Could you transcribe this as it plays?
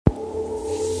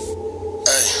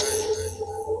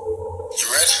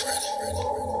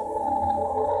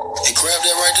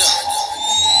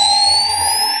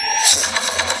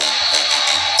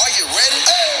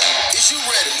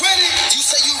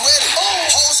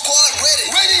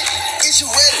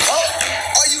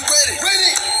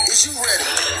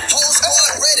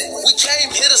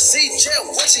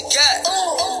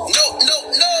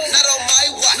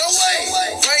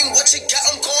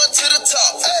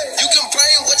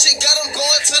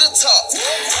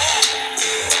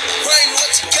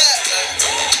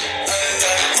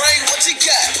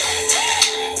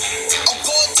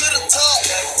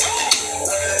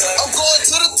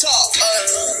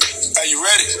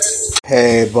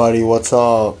Hey, buddy, what's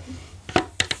up?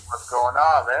 What's going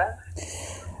on, man?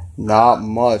 Not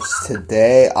much.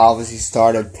 Today, obviously,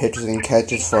 started pitches and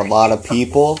catches for a lot of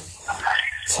people.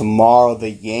 Tomorrow, the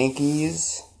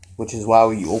Yankees, which is why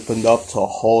we opened up to a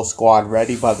whole squad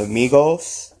ready by the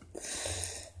Migos.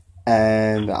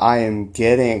 And I am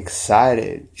getting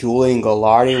excited. Julian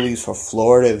Gallardi leaves for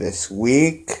Florida this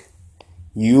week.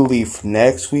 You leave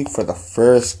next week for the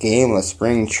first game of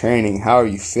spring training. How are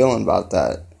you feeling about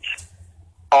that?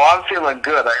 Oh, I'm feeling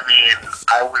good.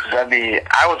 I was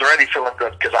already feeling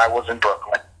good because I was in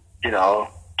Brooklyn.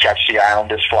 Catch the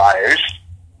Islanders Flyers.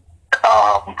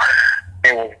 Um,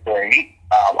 it was great.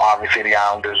 Obviously, the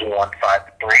Islanders won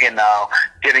 5-3, and now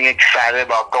getting excited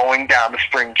about going down to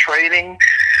spring training.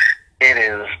 It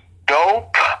is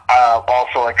dope.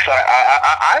 Also excited.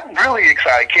 I'm really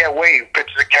excited. Can't wait.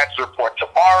 Pitches and catches report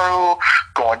tomorrow.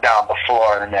 Going down to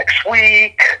Florida next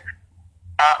week.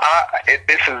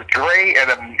 This is great, and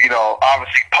then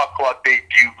obviously Puck Luck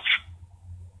debuts,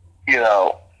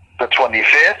 the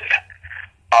 25th.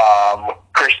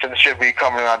 Kristen should be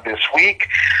coming on this week.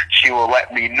 She will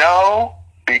let me know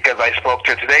because I spoke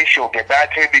to her today. She will get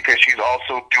back to me because she's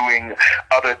also doing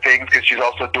other things because she's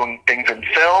also doing things in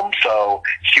film. So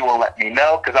she will let me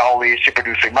know because not only is she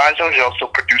producing my show, she's also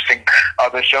producing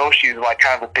other shows. She's like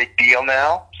kind of a big deal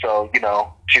now. So,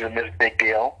 she's a Miss Big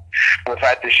Deal. The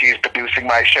fact that she's producing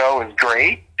my show is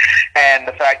great. And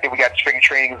the fact that we got spring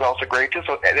training is also great too.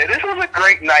 So this is a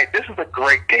great night. This is a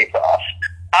great day for us.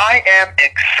 I am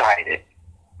excited.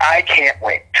 I can't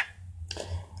wait.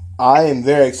 I am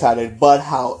very excited, but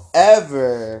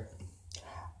however,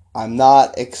 I'm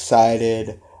not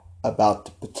excited about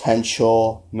the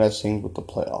potential messing with the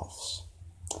playoffs.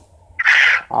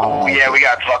 Oh, yeah, we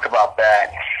got to talk about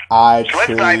that. I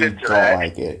truly don't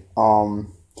like it.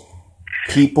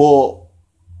 People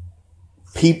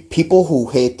who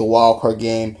hate the wild card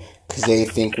game because they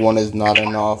think one is not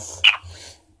enough.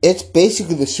 It's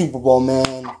basically the Super Bowl,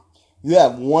 man. You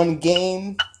have one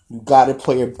game, you gotta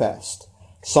play your best.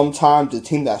 Sometimes the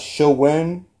team that should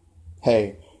win,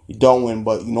 hey, you don't win,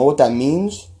 but you know what that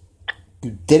means?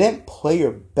 You didn't play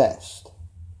your best.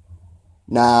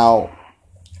 Now,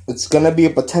 it's gonna be a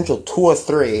potential 2 or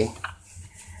 3.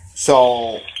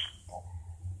 So,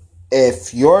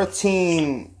 if you're a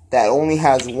team that only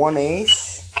has one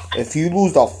ace, if you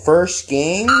lose the first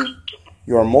game,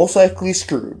 you're most likely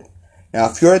screwed. Now,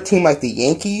 if you're a team like the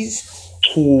Yankees,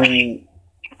 who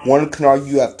one can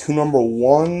argue have 2 number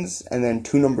 1s and then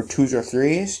 2 number 2s or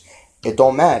 3s, it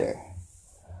don't matter.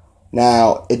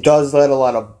 Now, it does let a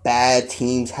lot of bad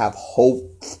teams have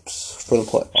hopes for the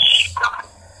playoffs.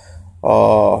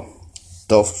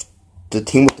 The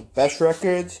team with the best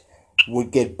records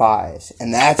would get buys,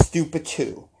 and that's stupid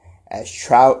too. As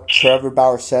Trevor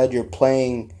Bauer said, you're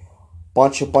playing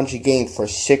bunch of games for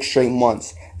 6 straight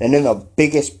months. Then in the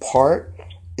biggest part,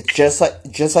 it's just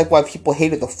like why people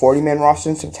hated the 40-man roster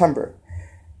in September.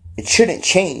 It shouldn't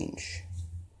change.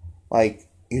 Like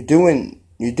you're doing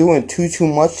too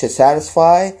much to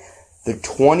satisfy the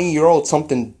 20-year-old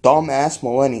something dumbass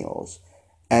millennials,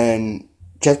 and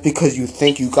just because you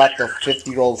think you got the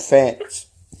 50-year-old fans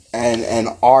and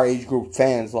our age group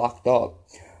fans locked up,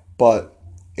 but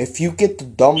if you get the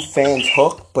dumb fans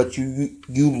hooked, but you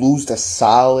lose the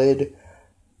solid,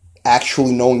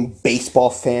 actually knowing baseball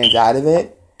fans out of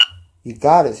it, you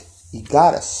gotta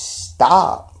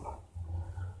stop.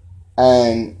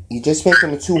 And you're just making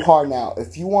it too hard now.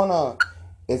 If you wanna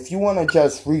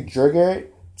just re-trigger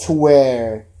it to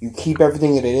where you keep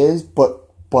everything that it is, but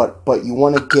you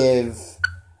wanna give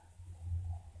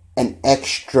an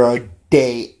extra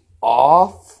day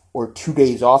off or 2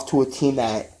 days off to a team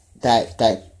that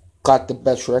got the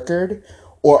best record,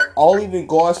 or I'll even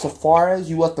go as far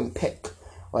as you let them pick.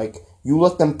 Like, you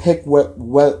let them pick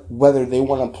whether they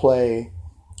want to play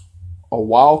a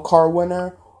wild card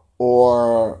winner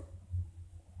or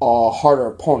a harder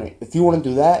opponent. If you want to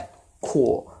do that,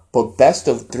 cool. But best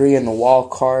of 3 in the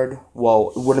wild card,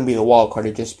 well, it wouldn't be the wild card,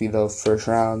 it'd just be the first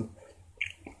round.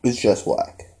 It's just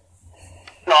whack.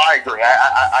 No, I agree.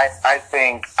 I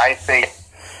think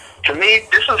to me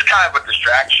this is kind of a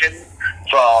distraction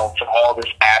from all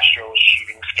this Astros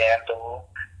shooting scandal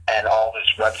and all this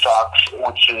Red Sox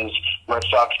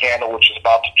scandal, which is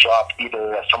about to drop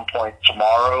either at some point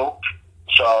tomorrow.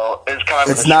 So it's kind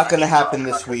of. It's not going to happen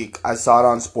this week. I saw it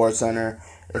on SportsCenter.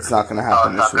 It's not going to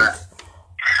happen this week.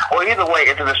 Well, either way,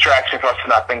 it's a distraction for us to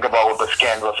not think about what the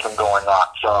scandal that's been going on.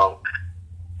 So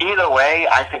either way,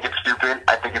 I think it's stupid.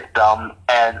 I think it's dumb.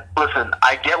 And listen,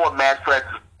 I get what Manfred's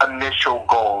initial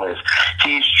goal is.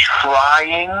 He's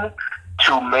trying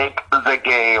to make the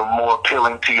game more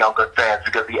appealing to younger fans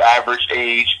because the average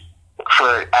age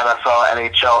for NFL,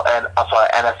 NHL, and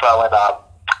NFL and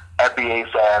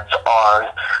NBA fans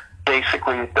are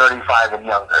basically 35 and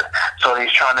younger. So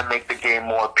he's trying to make the game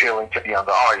more appealing to the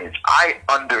younger audience. I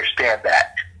understand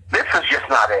that. This is just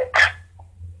not it.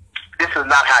 This is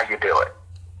not how you do it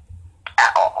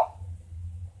at all.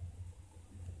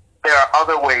 There are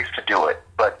other ways to do it,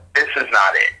 but this is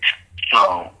not it.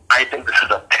 So I think this is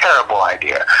a terrible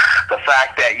idea. The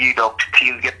fact that,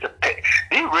 teams get to pick.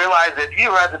 Do you realize that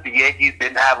the Yankees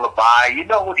didn't have a bye? You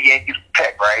know who the Yankees would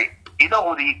pick, right? You know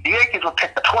who the Yankees would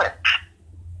pick the Twins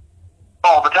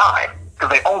all the time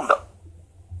because they own them.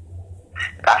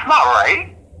 That's not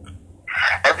right.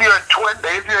 If you're a Twin,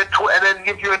 and then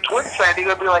if you're a Twins fan, you're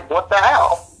gonna be like, "What the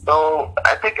hell?" So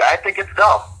I think it's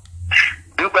dumb.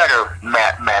 Do better,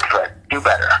 Manfred. Do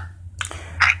better.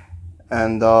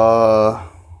 And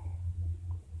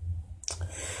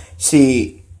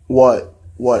see what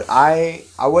I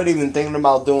wasn't even thinking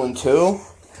about doing too.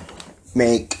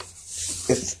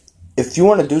 If you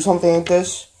want to do something like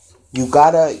this, you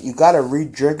gotta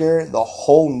rejigger the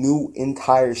whole new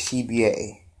entire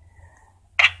CBA.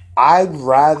 I'd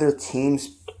rather teams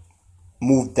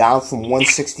move down from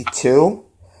 162,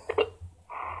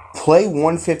 play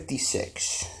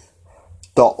 156.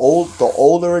 The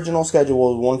old original schedule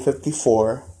was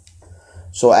 154,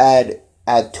 so add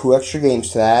 2 extra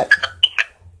games to that.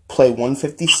 Play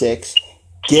 156.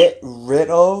 Get rid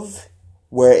of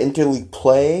where interleague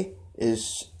play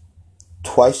is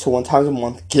twice to 1 time a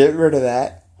month. Get rid of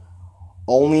that.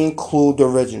 Only include the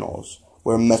originals,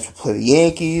 where Mets will play the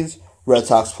Yankees, Red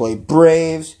Sox play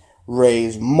Braves,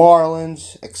 Rays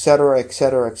Marlins, etc.,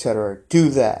 etc., etc. Do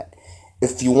that.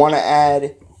 If you want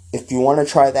to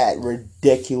try that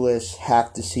ridiculous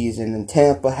half the season in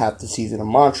Tampa, half the season in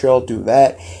Montreal, do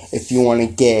that. If you want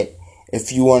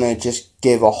to just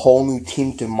give a whole new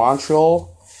team to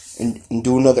Montreal and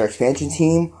do another expansion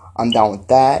team, I'm down with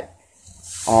that.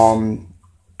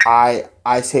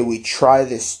 I say we try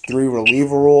this 3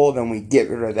 reliever rule, then we get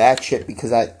rid of that shit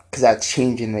because that's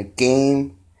changing the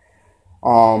game.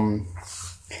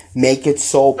 Make it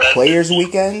so Players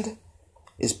Weekend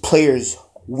is Players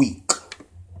Week.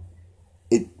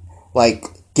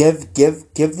 Give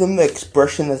them the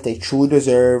expression that they truly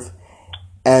deserve,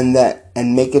 and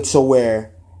make it so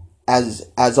where as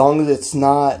long as it's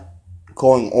not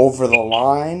going over the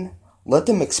line, let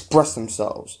them express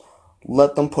themselves.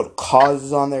 Let them put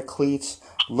causes on their cleats.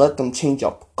 Let them change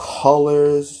up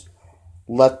colors.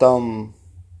 Let them,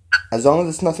 as long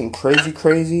as it's nothing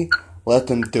crazy, let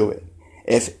them do it.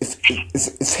 If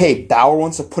hey, Bauer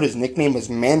wants to put his nickname as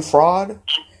Manfred,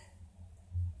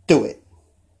 do it.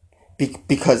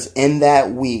 Because in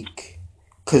that week,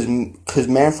 because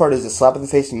Manfred is a slap in the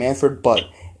face to Manfred, but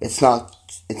it's not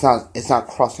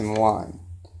crossing the line.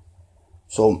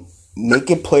 So make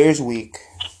it Players Week.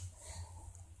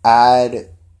 Make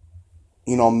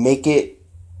it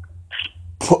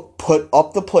put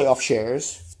up the playoff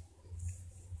shares,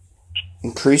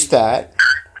 increase that,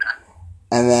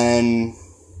 and then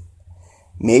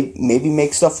maybe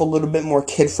make stuff a little bit more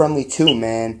kid friendly too,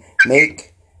 man.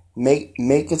 Make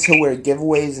it to where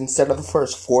giveaways, instead of the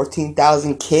first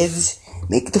 14,000 kids,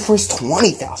 make it the first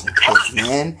 20,000 kids,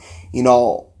 man.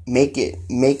 Make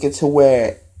it to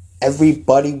where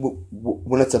everybody,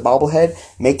 when it's a bobblehead,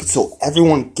 make it so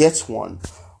everyone gets one.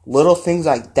 Little things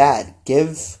like that.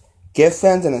 Give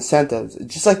fans an incentive.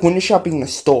 Just like when you're shopping in a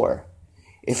store.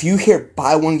 If you hear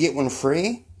buy one, get one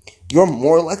free, you're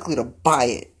more likely to buy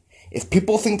it. If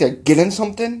people think they're getting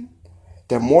something,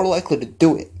 they're more likely to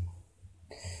do it.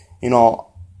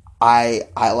 I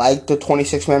like the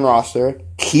 26-man roster.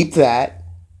 Keep that.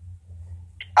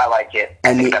 I like it.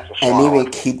 I think that's a smart and even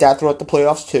one. keep that throughout the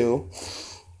playoffs too.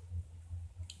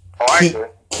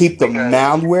 Keep the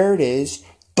mound where it is.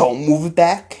 Don't move it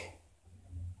back.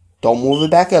 Don't move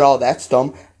it back at all. That's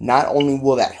dumb. Not only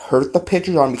will that hurt the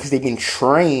pitcher's arm because they've been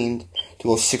trained to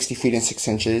go 60 feet and 6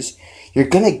 inches, you're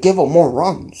going to give them more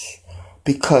runs.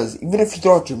 Because even if you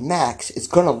throw out your max, it's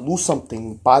going to lose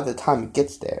something by the time it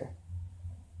gets there.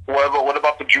 What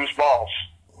about the juice balls?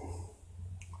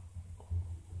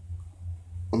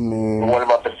 I mean, what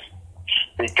about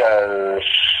because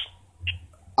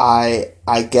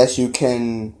I guess you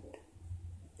can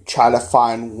try to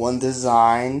find one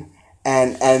design,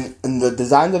 and the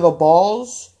design of the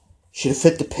balls should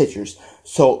fit the pitchers.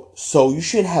 So you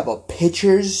should have a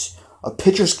pitchers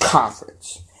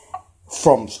conference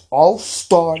from all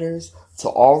starters to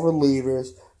all relievers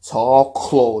to all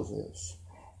closers,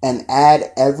 and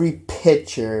add every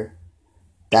pitcher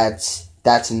that's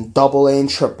in AA and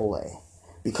AAA,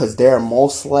 because they're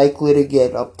most likely to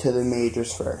get up to the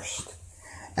majors first.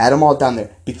 Add them all down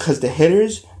there, because the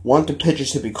hitters, want the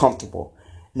pitchers to be comfortable.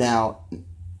 Now,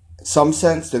 some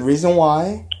sense, the reason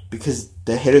why, because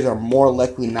the hitters are more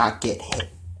likely not get hit.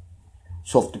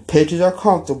 So if the pitchers are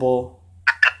comfortable,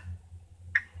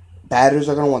 batters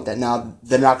are going to want that. Now,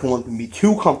 they're not going to want them to be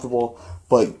too comfortable,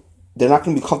 but they're not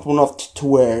going to be comfortable enough to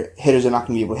where hitters are not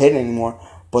going to be able to hit anymore,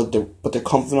 but they're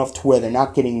comfortable enough to where they're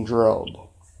not getting drilled.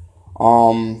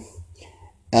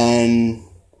 And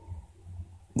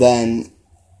then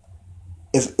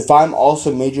if I'm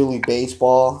also Major League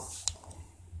Baseball,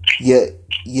 you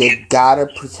gotta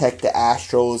protect the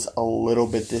Astros a little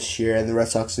bit this year and the Red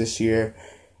Sox this year.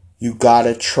 You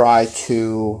gotta try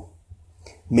to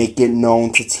make it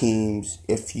known to teams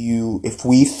if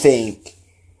we think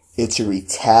it's a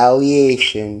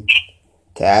retaliation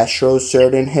to Astros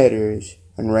certain hitters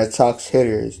and Red Sox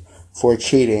hitters for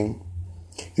cheating,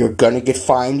 you're gonna get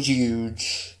fined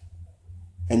huge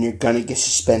and you're gonna get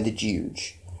suspended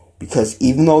huge. Because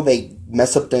even though they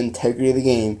mess up the integrity of the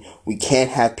game, we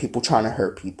can't have people trying to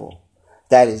hurt people.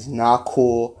 That is not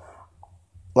cool.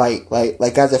 Like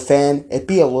as a fan, it'd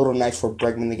be a little nice for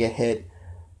Bregman to get hit,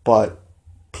 but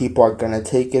people are gonna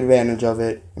take advantage of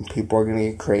it and people are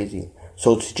gonna get crazy.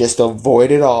 So to just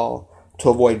avoid it all, to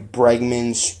avoid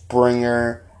Bregman,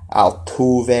 Springer,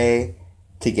 Altuve,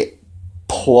 to get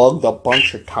plugged a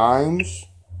bunch of times,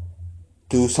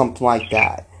 do something like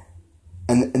that.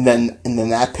 And then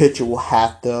that pitcher will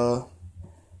have to,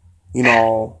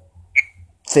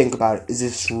 think about it. Is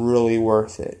this really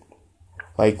worth it?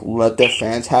 Like, let the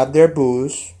fans have their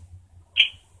boos.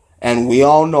 And we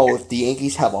all know if the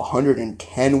Yankees have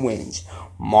 110 wins,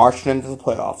 marching into the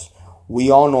playoffs, we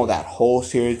all know that whole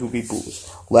series will be boos.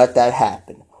 Let that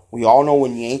happen. We all know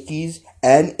when Yankees,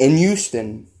 and in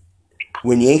Houston,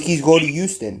 when Yankees go to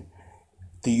Houston,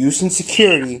 the Houston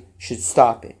security should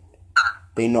stop it.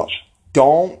 They know.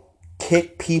 Don't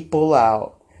kick people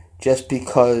out just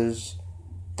because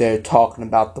they're talking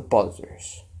about the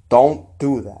buzzers. Don't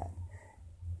do that.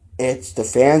 It's the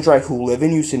fans, right, who live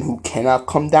in Houston who cannot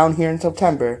come down here in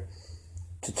September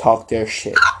to talk their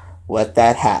shit. Let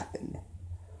that happen.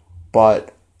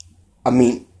 But,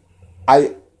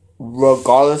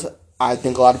 regardless, I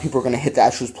think a lot of people are going to hit the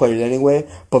Astros players anyway.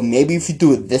 But maybe if you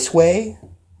do it this way,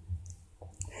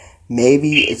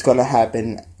 maybe it's going to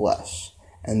happen less.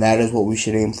 And that is what we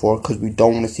should aim for, because we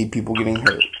don't want to see people getting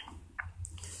hurt.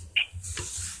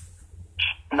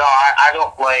 No, I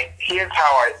don't, here's how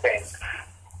I think.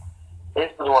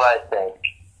 This is what I think.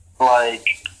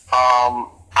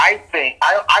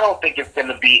 I don't think it's going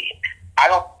to be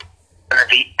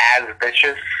as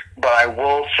vicious, but I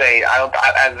will say,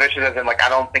 as vicious as in, I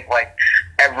don't think,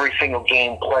 every single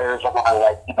game players are going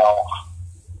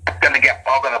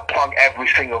to plug every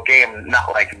single game,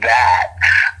 not like that.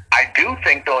 I do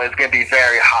think, though, it's going to be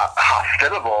very hostile.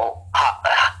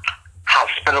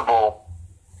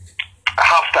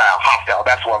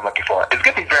 That's what I'm looking for. It's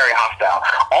going to be very hostile.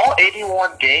 All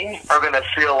 81 games are going to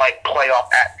feel like playoff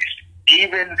atmosphere.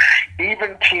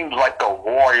 Even teams like the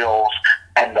Royals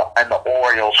and the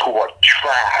Orioles, who are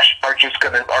trash, are just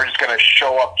gonna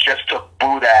show up just to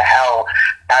boo the hell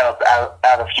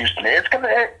out of Houston. It's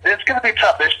gonna be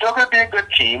tough. They're still gonna be a good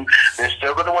team. They're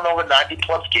still gonna win over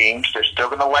 90+ games. They're still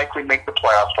gonna likely make the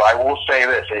playoffs. But I will say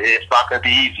this: it's not gonna be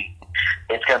easy.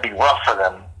 It's gonna be rough for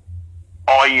them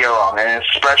all year long, and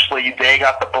especially they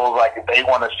got the Bulls. They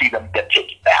want to see them get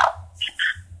taken down.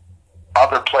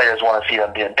 Other players want to see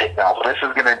them getting taken down. So this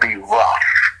is gonna be rough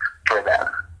for them.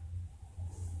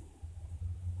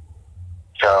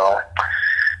 So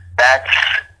that's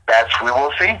we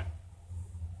will see.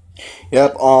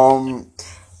 Yep.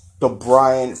 The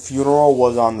Bryant funeral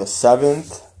was on the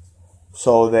 7th,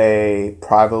 so they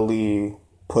privately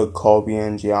put Kobe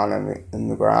and Gianna in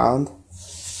the ground.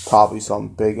 Probably some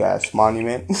big ass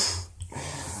monument.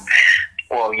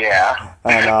 Well, yeah.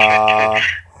 And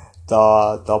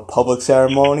the public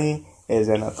ceremony is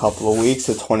in a couple of weeks,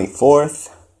 the 24th.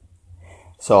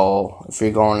 So if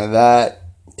you're going to that,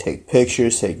 take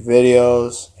pictures, take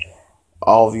videos.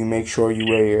 All of you make sure you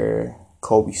wear your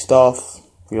Kobe stuff.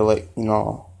 Your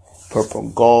purple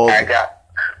and gold. I got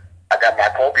my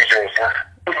Kobe jersey.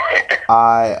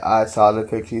 I saw the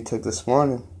picture you took this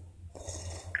morning.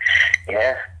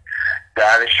 Yeah.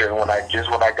 Got it sure when I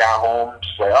got home,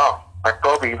 just my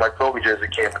Kobe jersey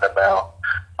came in the mail.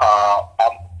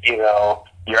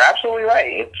 You're absolutely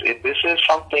right. This is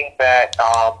something that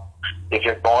if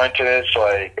you're going to this,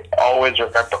 always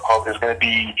remember Kobe. There's going to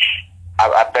be,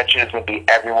 I bet you there's going to be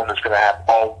everyone that's going to have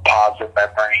all positive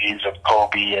memories of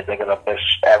Kobe, and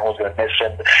everyone's going to miss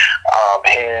him.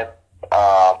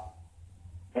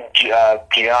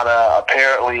 Gianna,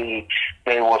 apparently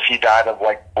he died of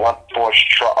like blunt force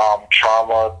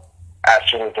trauma as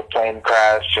soon as the plane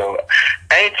crashed. So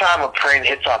anytime a plane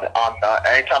hits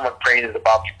anytime a plane is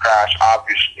about to crash,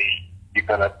 obviously you're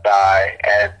gonna die,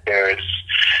 and there's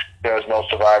no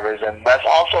survivors. And let's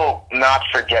also not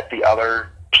forget the other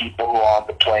people who are on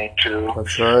the plane too.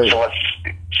 That's right.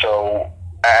 So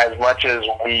as much as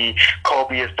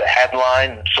Kobe is the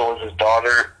headline, and so is his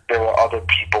daughter, there were other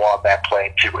people on that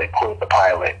plane too, including the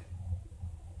pilot.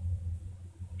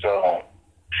 So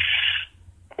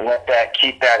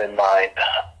keep that in mind.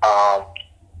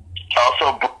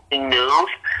 Also, breaking news: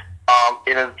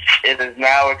 it is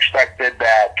now expected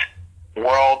that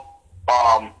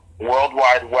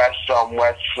Worldwide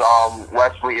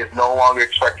Wesley is no longer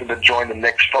expected to join the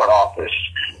Knicks front office.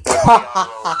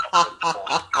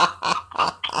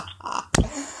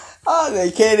 Oh, they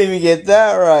can't even get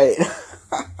that right.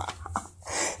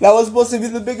 That was supposed to be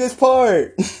the biggest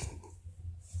part.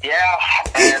 Yeah,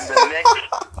 and the Knicks,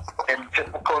 in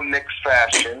typical Knicks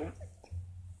fashion,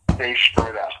 they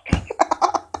screwed up.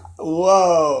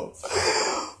 Whoa.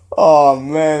 Oh,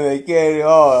 man, they can't.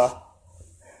 Oh.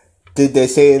 Did they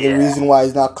say the reason why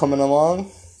he's not coming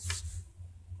along?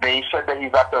 They said that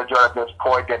he's not going to join at this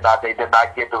point. They did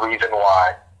not give the reason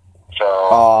why. So.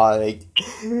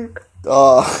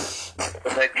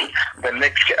 The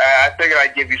Knicks. I figured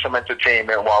I'd give you some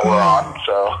entertainment while we're on.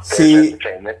 So see,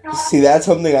 that's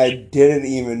something I didn't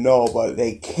even know, but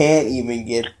they can't even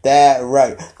get that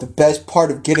right. The best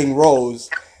part of getting Rose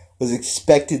was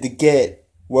expected to get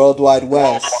Worldwide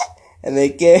West, and they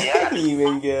can't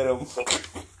even get him.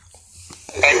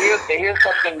 And here's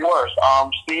something worse.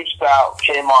 Steve Stout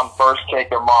came on First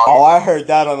Take or Mom. Oh, I heard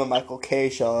that on the Michael K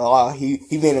show. Oh, he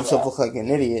made himself look like an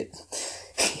idiot.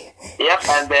 Yep,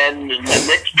 and then the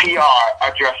Knicks PR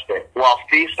addressed it. While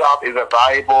Steve Stout is a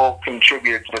valuable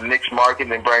contributor to the Knicks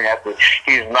marketing and brand effort,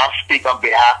 he does not speak on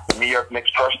behalf of the New York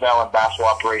Knicks personnel and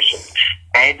basketball operations.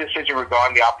 Any decision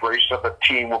regarding the operations of the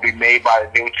team will be made by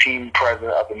the new team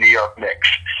president of the New York Knicks.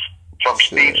 From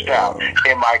Steve Stout.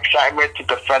 In my excitement to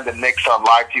defend the Knicks on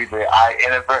live TV, I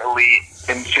inadvertently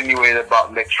insinuated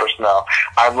about Knicks personnel.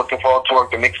 I'm looking forward to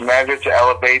work the Knicks manager to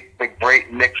elevate the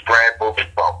great Knicks brand moving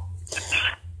forward.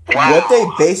 Wow. What they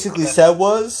basically said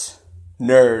was,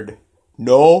 nerd,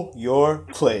 know your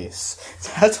place.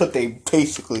 That's what they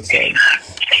basically said.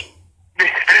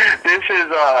 This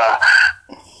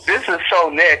is so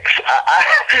Knicks.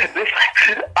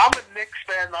 I'm a Knicks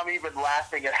fan. I'm even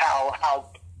laughing at how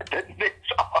the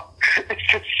Knicks are. It's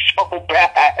just so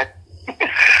bad.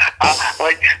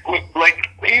 Like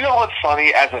you know what's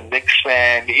funny? As a Knicks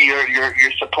fan,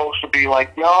 you're supposed to be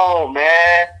like, yo,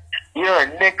 man, you're a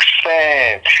Knicks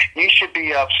fan. You should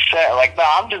be upset. Like, no,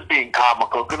 I'm just being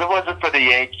comical because it wasn't for the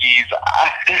Yankees.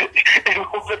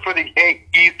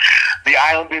 The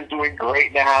Islanders doing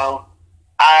great now.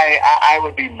 I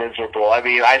would be miserable. I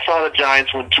mean, I saw the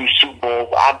Giants win 2 Super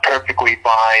Bowls. I'm perfectly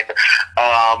fine.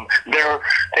 The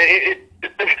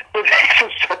Knicks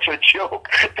is such a joke.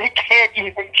 They can't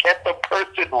even get the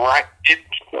person right. It's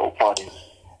so funny.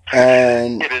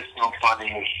 And it is so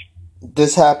funny.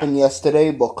 This happened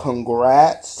yesterday, but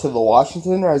congrats to the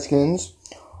Washington Redskins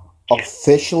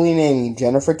officially naming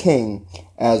Jennifer King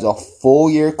as a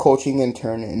full-year coaching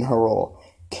intern in her role.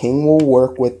 King will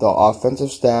work with the offensive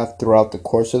staff throughout the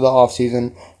course of the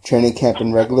offseason, training camp,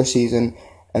 and regular season,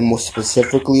 and will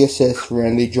specifically assist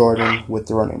Randy Jordan with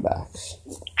the running backs.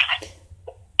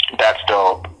 That's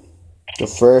dope. The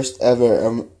first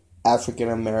ever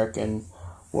African-American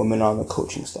woman on the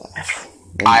coaching staff.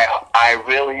 I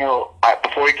really hope,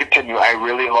 before we continue, I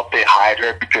really hope they hired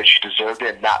her because she deserved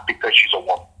it, not because she's a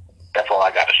woman. That's all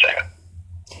I got to say.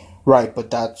 Right,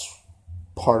 but that's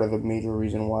part of the major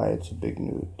reason why it's a big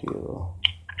new deal.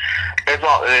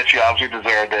 She obviously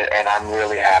deserved it, and I'm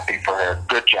really happy for her.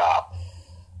 Good job.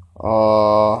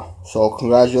 So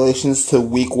congratulations to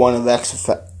week 1 of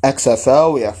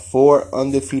XFL. We have 4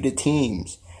 undefeated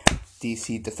teams.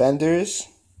 DC Defenders,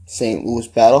 St. Louis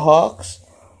Battlehawks,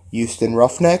 Houston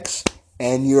Roughnecks,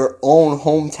 and your own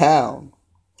hometown,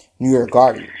 New York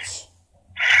Guardians.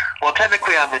 Well,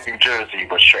 technically I'm in New Jersey,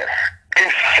 but sure.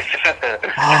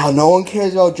 No one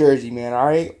cares about Jersey, man. All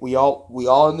right, we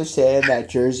all understand that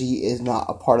Jersey is not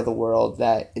a part of the world.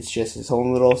 That it's just its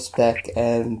own little speck,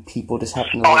 and people just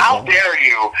happen to. Oh, how dare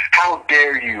you! How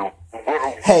dare you!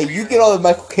 Hey, you get all the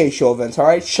Michael K. Show events, all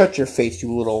right? Shut your face,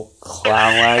 you little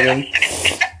clown wagon.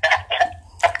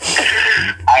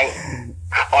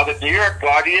 Are the New York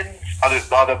Guardians are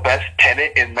the best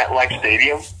tenant in MetLife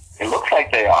Stadium? It looks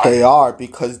like they are. They are,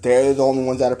 because they're the only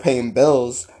ones that are paying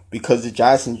bills. because the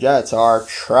Giants and Jets are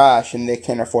trash and they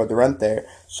can't afford the rent there.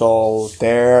 So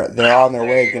they're on their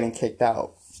way of getting kicked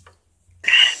out.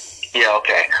 Yeah,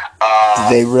 okay.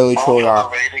 They really truly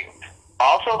are.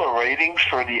 Also, the ratings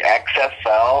for the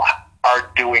XFL are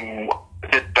doing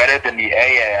better than the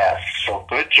AAS, so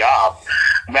good job.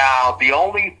 Now, the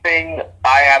only thing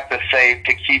I have to say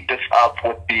to keep this up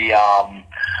with the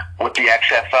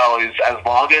XFL is as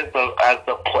long as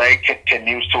the play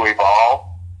continues to evolve,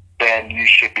 then you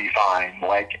should be fine.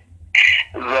 Like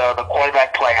the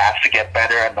quarterback play has to get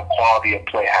better, and the quality of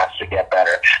play has to get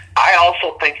better. I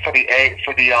also think for the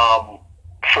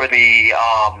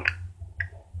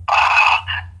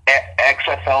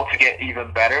XFL to get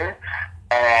even better,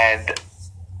 and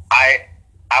I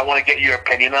want to get your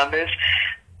opinion on this.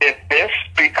 If this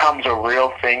becomes a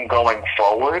real thing going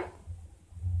forward,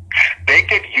 they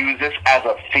could use this as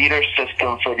a feeder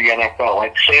system for the NFL.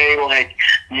 Like, say,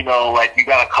 you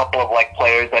got a couple of,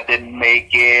 players that didn't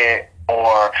make it,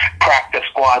 or practice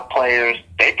squad players.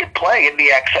 They could play in the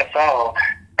XFL,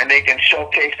 and they can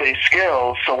showcase their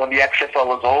skills, so when the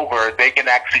XFL is over, they can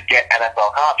actually get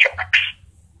NFL contracts.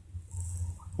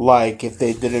 Like, if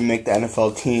they didn't make the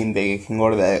NFL team, they can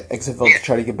go to the XFL to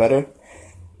try to get better?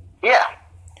 Yeah.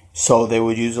 So they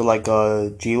would use it like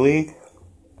a G League?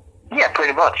 Yeah,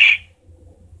 pretty much.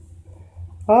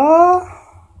 I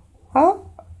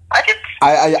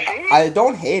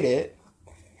don't hate it.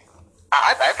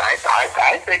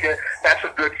 I think that's a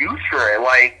good use for it.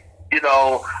 You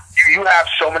have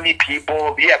so many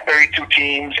people. You have 32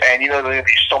 teams, and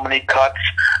there's so many cuts.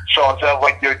 So instead of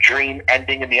your dream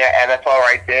ending in the NFL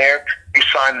right there, you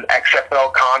sign an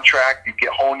XFL contract. You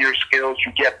hone your skills.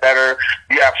 You get better.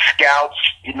 You have scouts.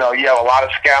 You have a lot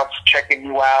of scouts checking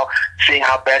you out, seeing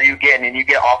how better you get, and then you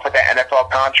get offered that NFL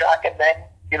contract, and then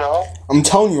I'm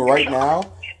telling you right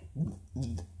now,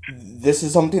 this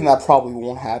is something that probably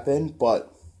won't happen. But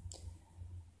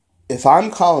if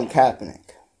I'm Colin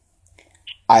Kaepernick,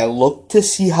 I look to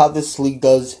see how this league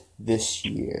does this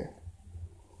year.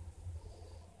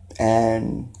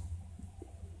 And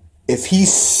if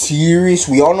he's serious,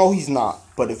 we all know he's not,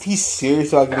 but if he's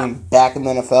serious about getting back in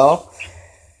the NFL,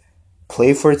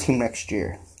 play for a team next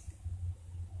year.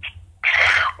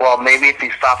 Well, maybe if he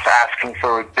stops asking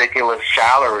for a ridiculous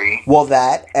salary. Well,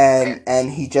 that,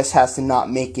 and he just has to not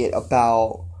make it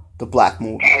about the black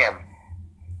movement. Him.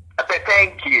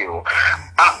 Thank you.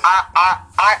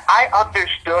 I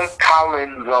understood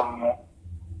Colin's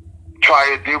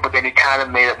trying to do, but then he kind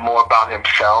of made it more about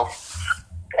himself,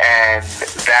 and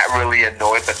that really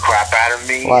annoyed the crap out of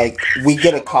me. We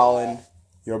get it, Colin.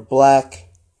 You're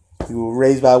black. You were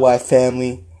raised by a white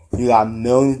family. You got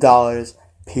millions of dollars.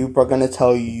 People are gonna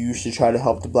tell you should try to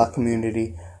help the black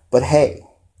community. But hey,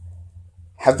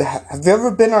 have you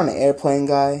ever been on an airplane,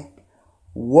 guy?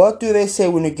 What do they say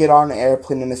when you get on an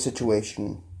airplane in a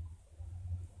situation?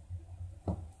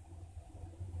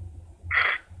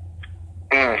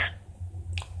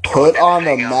 Put on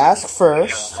the mask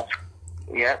first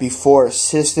before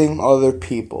assisting other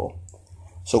people.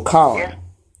 So, Colin,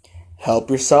 help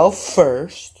yourself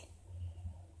first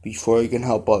before you can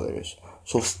help others.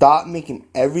 So stop making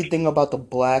everything about the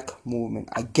black movement.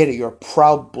 I get it. You're a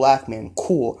proud black man.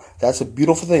 Cool. That's a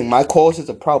beautiful thing. My co-host is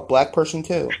a proud black person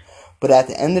too. But at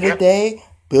the end of the day,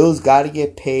 Bill's got to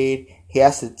get paid. He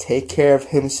has to take care of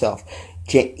himself.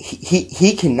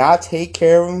 He cannot take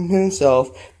care of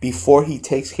himself before he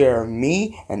takes care of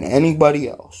me and anybody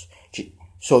else.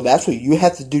 So that's what you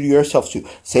have to do to yourself too.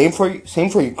 Same for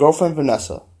your girlfriend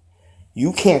Vanessa.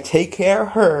 You can't take care of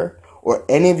her or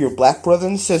any of your black brothers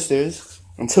and sisters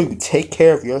until you take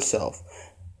care of yourself.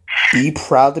 Be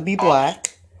proud to be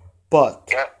black, but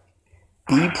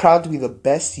be proud to be the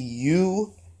best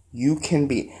you can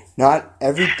be. Not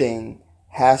everything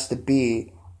has to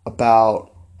be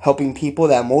about helping people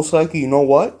that most likely, you know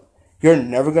what? You're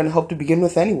never going to help to begin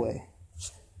with anyway.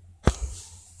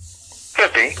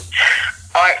 Could be.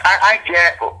 I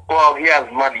get, well, he has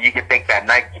money. You can think that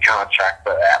Nike contract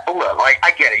for that. But look,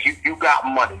 I get it. You got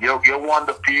money. You're one of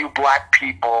the few black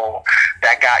people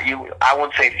that got you. I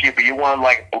wouldn't say few, but you're one of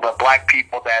the black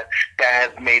people that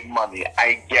has made money.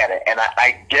 I get it, and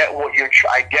I get what your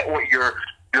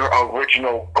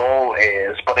original goal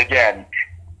is. But again,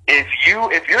 if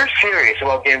you're serious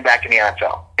about getting back in the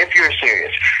NFL, if you're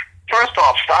serious. First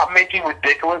off, stop making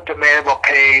ridiculous demands of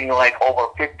paying over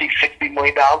 $50, $60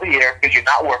 million a year because you're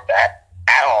not worth that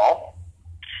at all.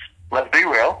 Let's be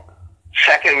real.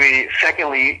 Secondly,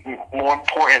 more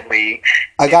importantly,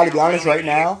 I gotta be honest right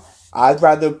now. I'd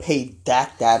rather pay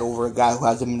Dak that over a guy who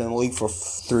hasn't been in the league for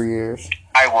 3 years.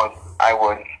 I would.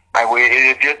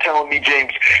 If you're telling me,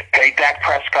 James, pay Dak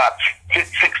Prescott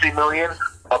 $60 million,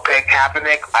 or pick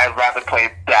Kaepernick, I'd rather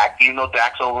play Dak. You know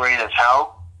Dak's overrated as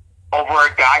hell. Over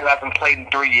a guy who hasn't played in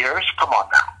 3 years? Come on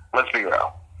now. Let's be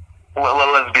real.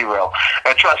 Let's be real.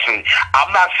 And trust me,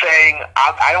 I'm not saying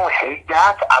I don't hate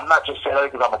Dak. I'm not just saying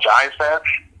that because I'm a Giants fan.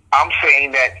 I'm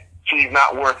saying that he's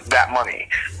not worth that money.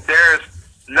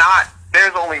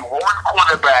 There's only one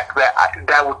quarterback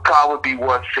that would probably be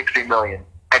worth $60 million,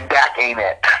 and Dak ain't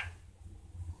it.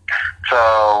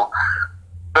 So,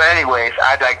 but anyways,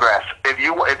 I digress. If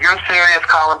you're serious,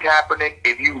 Colin Kaepernick,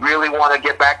 if you really want to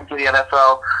get back into the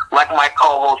NFL, like my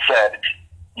co-host said,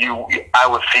 I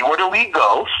would see where the league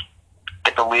goes.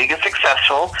 If the league is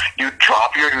successful, you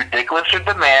drop your ridiculous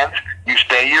demands. You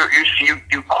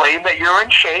claim that you're in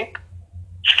shape.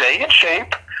 Stay in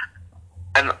shape,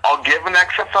 and I'll give an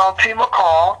XFL team a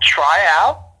call. Try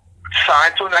out,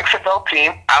 sign to an XFL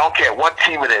team. I don't care what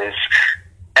team it is,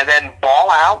 and then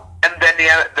ball out. And then the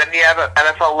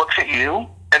NFL looks at you,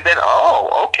 and then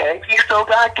okay, you still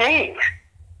got game.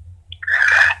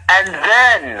 And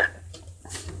then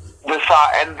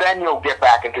decide, and then you'll get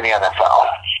back into the NFL.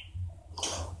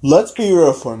 Let's be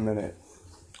real for a minute.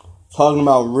 Talking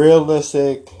about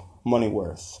realistic money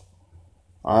worth.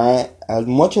 Alright? As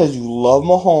much as you love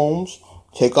Mahomes,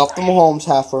 take off the Mahomes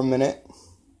hat for a minute.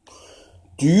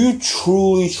 Do you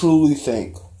truly, truly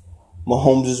think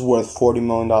Mahomes is worth $40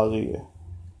 million a year?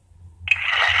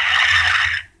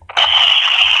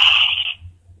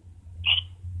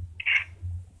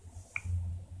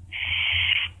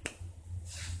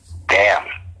 Damn.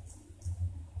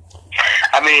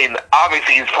 I mean,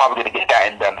 obviously he's probably going to get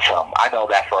that and then some. I know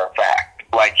that for a fact.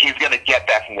 Like, he's going to get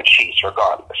that from the Chiefs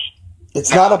regardless.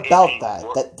 It's not about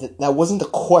that. That wasn't the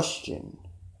question.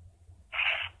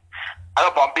 I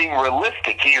don't know if I'm being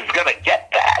realistic. He's going to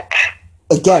get that.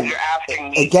 Again,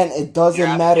 it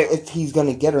doesn't matter if he's going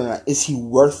to get it or not. Is he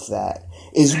worth that?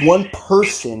 Is one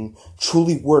person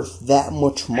truly worth that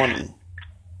much money?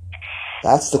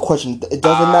 That's the question. It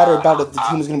doesn't matter about if the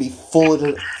team is going to be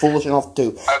foolish enough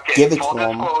to give it to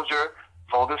him.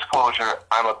 Full disclosure,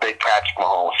 I'm a big Patrick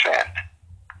Mahomes fan.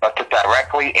 But to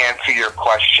directly answer your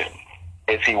question,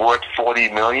 is he worth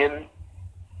 $40 million?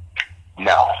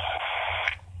 No.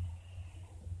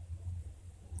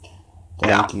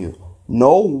 Thank you.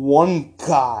 No one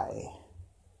guy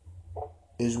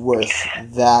is worth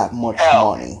that much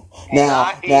money.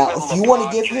 Now, if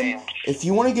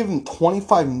you want to give him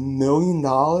 $25 million,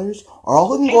 or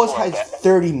all he can go as high as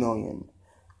 $30 million,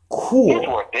 cool. He's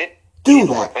worth it. Do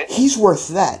that. He's worth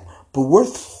that. But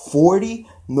worth $40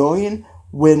 million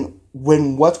when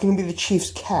what's going to be the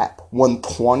Chiefs' cap?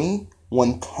 120?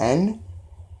 110?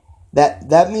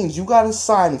 That means you got to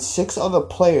sign 6 other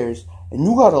players and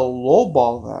you got to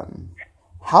lowball them.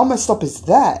 How messed up is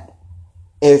that?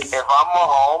 If I'm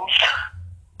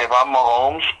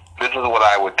Mahomes, this is what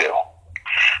I would do.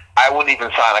 I wouldn't even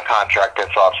sign a contract this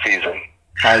off season.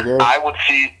 Tiger? I would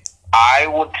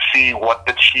see what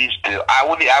the Chiefs do. I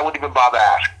wouldn't even bother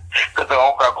asking. Because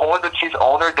according to the Chiefs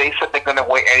owner, they said they're going to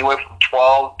wait anywhere from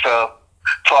 12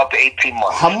 to 18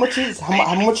 months. How much is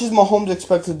Mahomes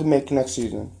expected to make next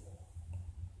season?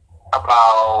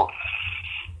 About,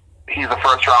 he's a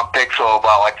first round pick, so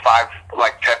about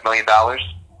 $10 million.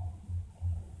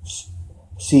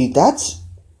 See, that's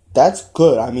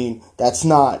good. I mean, that's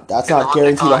not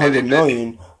guaranteed $100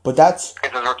 million, but it's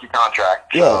a rookie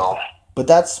contract. Yeah. So. But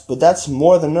that's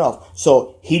more than enough.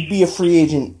 So he'd be a free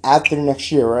agent after next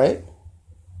year, right?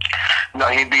 No,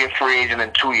 he'd be a free agent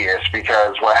in 2 years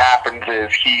because what happens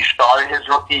is he started his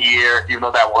rookie year, even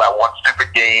though that one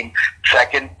stupid game,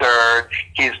 second, third.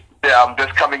 He's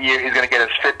this coming year he's going to get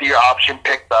his 5th-year option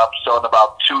picked up. So in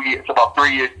about 2 years, about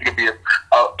 3 years, he's going to be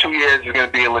 2 years. He's going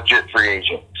to be a legit free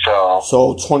agent.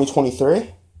 So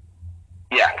 2023.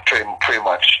 Yeah, pretty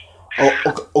much.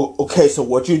 Okay. So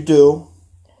what you do?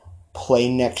 Play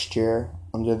next year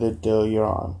under the deal you're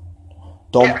on.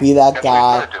 Don't be that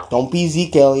guy. Don't be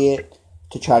Zeke Elliott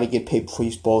to try to get paid before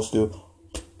you're supposed to.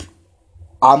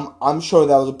 I'm sure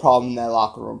that was a problem in that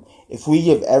locker room. If we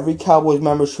give every Cowboys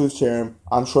member truth serum,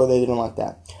 I'm sure they didn't like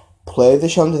that. Play the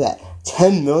show under that.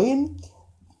 $10 million?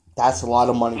 That's a lot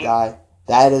of money, guy.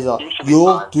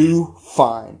 You'll do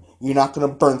fine. You're not gonna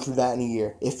burn through that in a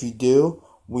year. If you do,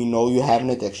 we know you have an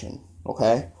addiction.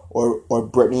 Okay? Or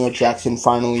Brittany or Jackson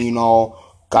finally,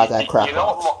 got that crack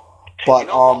off. But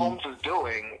Mahomes is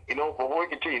doing, before we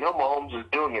continue, Mahomes is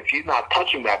doing is he's not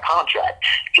touching that contract.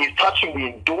 He's touching the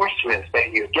endorsements that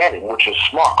he's getting, which is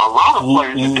smart. A lot of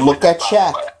players are doing look at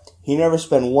Shaq. He never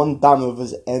spent one dime of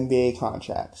his NBA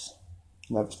contracts.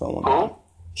 Never spent one dime.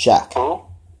 Shaq. Who?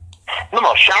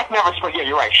 No, Shaq never spent. Yeah,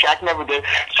 you're right. Shaq never did.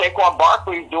 Saquon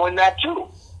Barkley's doing that too.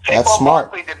 That's Saquon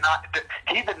smart. Barkley did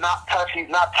not touch. He's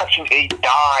not touching a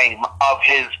dime of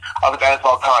his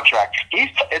NFL contract.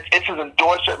 It's his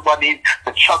endorsement money,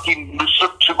 the Chucky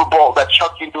Super Bowl, that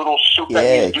Chucky Noodle soup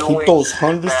that he's doing. Keep those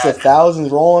hundreds of thousands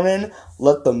rolling in.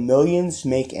 Let the millions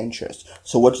make interest.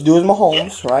 So what you do is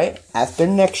Mahomes, right? After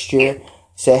next year,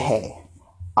 say, hey,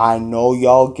 I know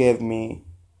y'all give me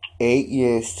 8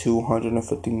 years,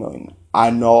 $250 million. I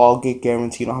know I'll get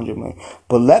guaranteed $100 million.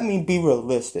 But let me be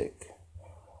realistic.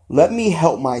 Let me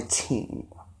help my team.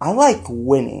 I like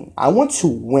winning. I want to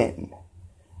win.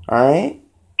 Alright?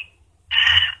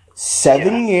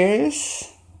 7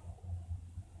 years,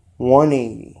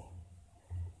 180.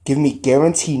 Give me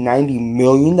guaranteed $90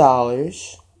 million.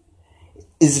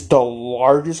 Is it the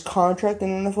largest contract in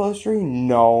NFL history?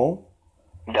 No.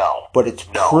 No. But it's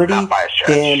pretty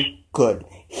damn good.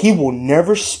 He will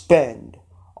never spend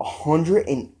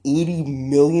 $180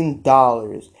 million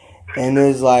in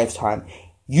his lifetime.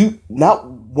 Not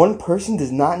one person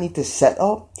does not need to set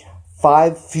up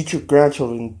 5 future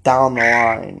grandchildren down the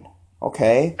line.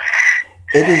 Okay?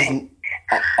 It is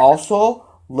also,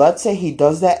 let's say he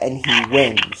does that and he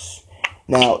wins.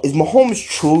 Now, is Mahomes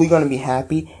truly going to be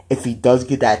happy if he does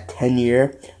get that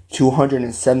 10-year,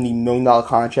 $270 million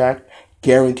contract,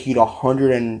 guaranteed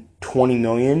 $120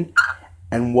 million,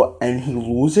 and he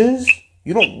loses?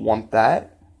 You don't want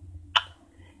that.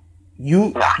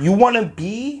 You want to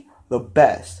be the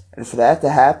best, and for that to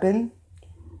happen,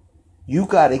 you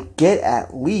got to get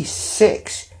at least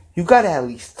 6. You got to at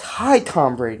least tie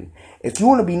Tom Brady. If you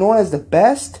want to be known as the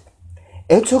best,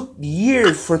 it took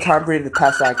years for Tom Brady to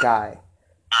pass that guy.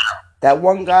 That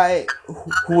one guy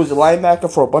who was a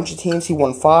linebacker for a bunch of teams, he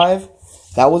won 5.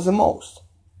 That was the most.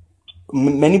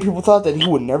 Many people thought that he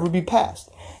would never be passed.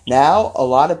 Now, a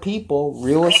lot of people,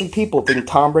 realistic people, think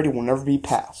Tom Brady will never be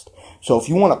passed. So if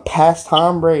you want to pass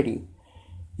Tom Brady,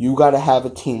 you got to have a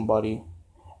team, buddy.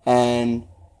 And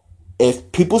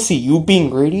if people see you being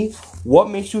greedy, what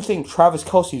makes you think Travis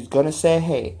Kelce is going to say,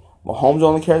 hey, Mahomes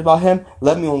only cares about him,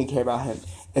 let me only care about him?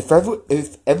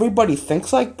 If everybody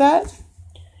thinks like that,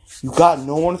 you got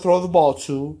no one to throw the ball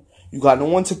to, you got no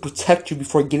one to protect you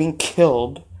before getting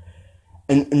killed,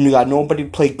 and you got nobody to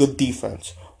play good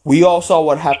defense. We all saw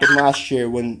what happened last year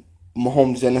when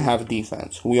Mahomes didn't have a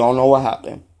defense. We all know what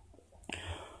happened.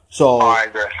 So,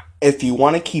 if you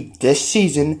want to keep this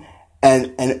season,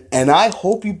 and I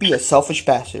hope you be a selfish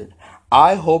bastard.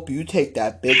 I hope you take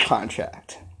that big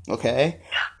contract, okay?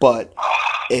 But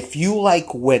if you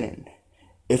like winning,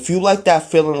 if you like that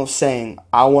feeling of saying,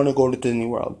 I want to go to Disney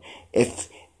World, if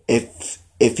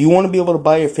you want to be able to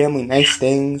buy your family nice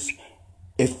things,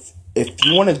 if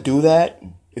you want to do that,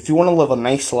 if you want to live a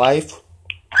nice life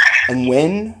and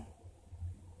win,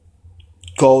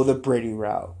 go the Brady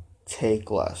route.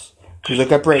 Take less. Because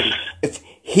look at Brady. If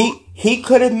he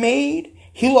could have made,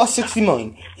 he lost $60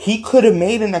 million. He could have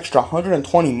made an extra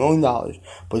 $120 million.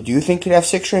 But do you think he'd have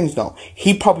 6 rings? No.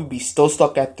 He'd probably be still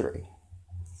stuck at 3.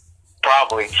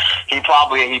 Probably. He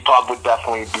probably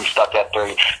definitely be stuck at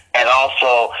 3. And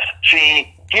also,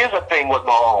 see, here's the thing with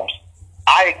Mahomes.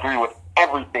 I agree with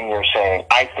everything you're saying.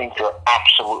 I think you're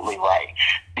absolutely right.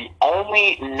 The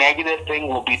only negative thing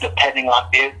will be depending on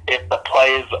if the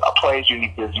players you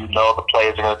need, because you know the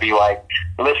players are going to be like,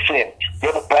 listen,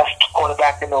 you're the best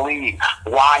quarterback in the league.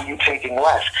 Why are you taking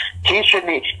less? He should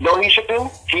do?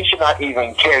 He should not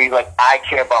even care. He's like, I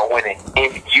care about winning.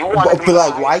 If you want to be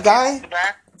like, why, guy?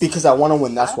 Because I want to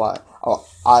win. That's why.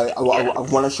 I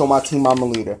want to show my team I'm a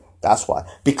leader. That's why.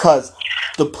 Because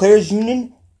the players'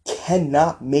 union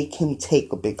cannot make him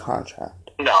take a big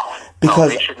contract. No.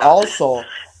 Because also,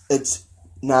 it's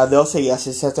now they'll say yes,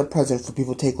 it sets a precedent for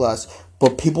people to take less,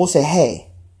 but people say, hey,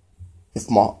 if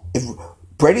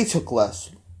Brady took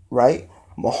less, right?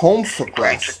 Mahomes took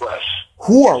less.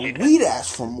 Who are we to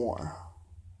ask for more?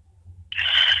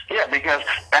 Yeah, because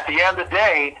at the end of the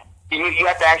day, you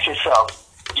have to ask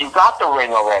yourself, you got the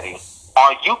ring already.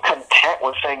 Are you content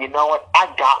with saying, you know what, I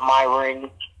got my ring,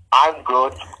 I'm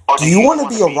good? Or do you want to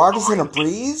be a Rodgers and a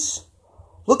Breeze?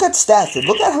 Look at Stafford.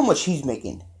 Look at how much he's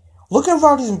making. Look at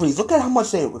Rodgers and Breeze. Look at how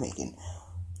much they were making.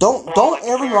 Don't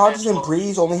Aaron Rodgers and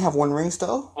Breeze only have 1 ring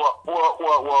still?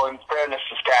 Well, in fairness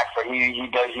to Stafford, he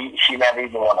never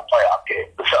even won a playoff game.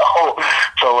 So.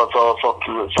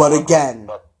 But again,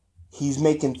 he's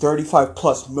making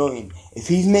 $35+ million. If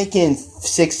he's making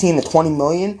 $16 to $20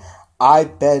 million, I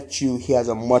bet you he has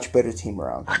a much better team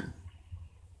around him.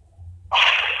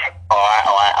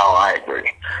 I agree.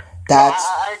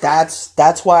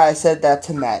 That's why I said that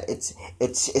to Matt.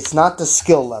 It's not the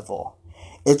skill level.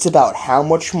 It's about how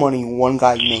much money one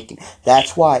guy's making.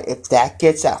 That's why if that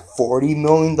gets that $40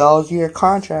 million a year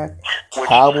contract,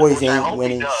 Cowboys ain't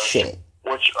winning shit.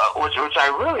 Which I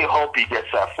really hope he gets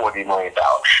that $40 million.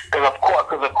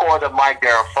 Because according to Mike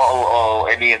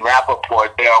Garafolo and Ian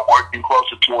Rappaport, they are working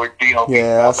closer toward deal being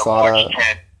on the March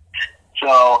 10th.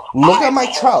 So look at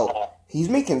Mike Trout. He's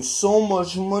making so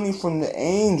much money from the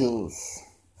Angels.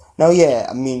 Now, yeah,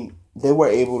 I mean, they were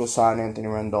able to sign Anthony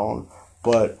Rendon,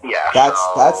 but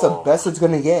that's the best it's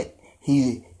gonna get.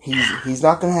 He's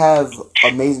not gonna have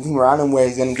amazing team around him where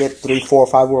he's gonna get 3, 4,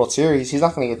 5 World Series. He's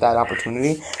not gonna get that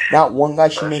opportunity. Not one guy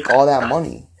should make all that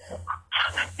money.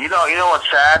 You know what's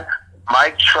sad?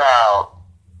 Mike Trout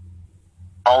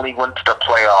only went to the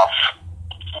playoffs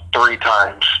 3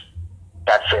 times.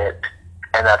 That's it,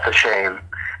 and that's a shame.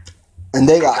 And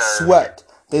they got swept.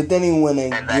 They didn't even win a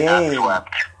game.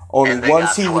 Only one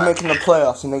season making the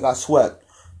playoffs, and they got swept.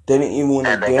 They didn't even win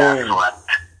a game.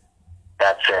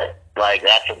 That's it. Like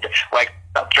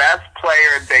the best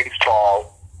player in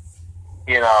baseball.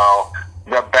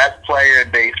 The best player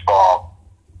in baseball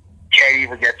can't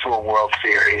even get to a World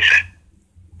Series.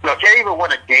 No, can't even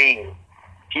win a game.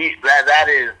 That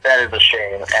is a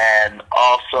shame. And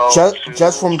also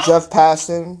just from Jeff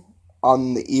Passan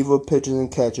on the eve of pitchers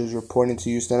and catchers reporting to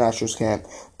Houston Astros camp,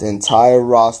 the entire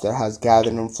roster has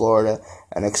gathered in Florida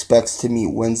and expects to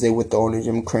meet Wednesday with the owner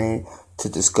Jim Crane to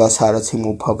discuss how the team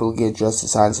will publicly address the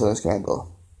sign of the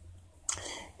scandal.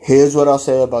 Here's what I'll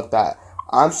say about that.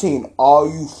 I'm seeing all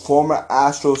you former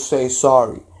Astros say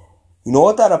sorry. You know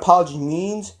what that apology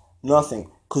means? Nothing.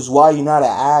 Because why? You're not an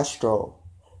Astro.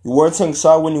 You weren't saying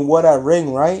sorry when you wore that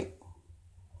ring, right?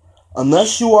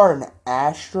 Unless you are an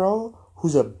Astro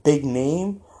who's a big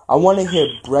name, I want to hear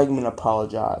Bregman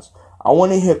apologize. I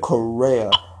want to hear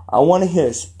Correa. I want to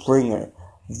hear Springer,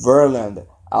 Verlander,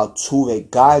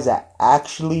 Altuve, guys that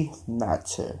actually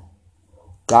matter.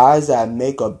 Guys that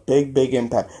make a big, big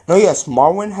impact. Now, yes,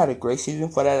 Marwin had a great season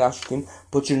for that Astro team,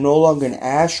 but you're no longer an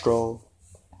Astro.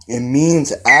 It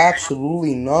means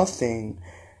absolutely nothing.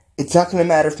 It's not going to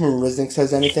matter if Marisnik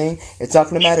says anything. It's not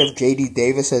going to matter if J.D.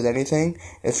 Davis says anything.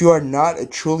 If you are not a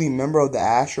truly member of the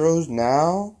Astros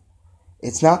now,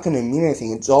 it's not going to mean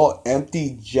anything. It's all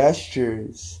empty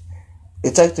gestures.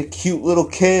 It's like the cute little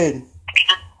kid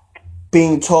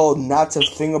being told not to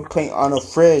fingerprint on a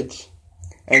fridge.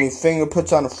 And he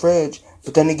fingerprints on a fridge,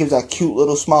 but then he gives that cute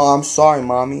little smile. I'm sorry,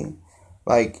 mommy.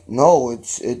 Like, no,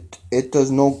 it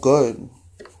does no good.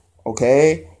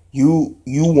 Okay? You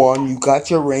won. You got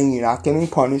your ring. You're not getting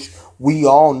punished. We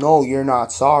all know you're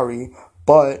not sorry.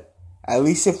 But at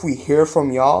least if we hear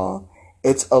from y'all,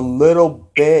 it's a little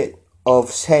bit of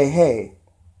say, hey,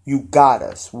 you got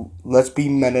us. Let's be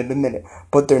men in a minute.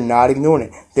 But they're not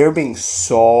ignoring it. They're being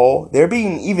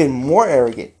even more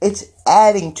arrogant. It's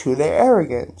adding to their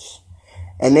arrogance.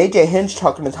 And AJ Hinch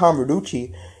talking to Tom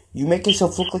Verducci, you make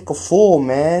yourself look like a fool,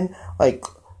 man. Like,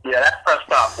 yeah, that's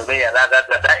messed up. Yeah,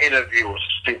 that interview was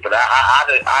stupid.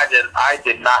 I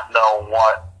did not know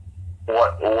what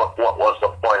was the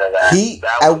point of that.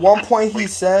 At one point he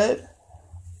said,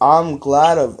 I'm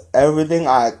glad of everything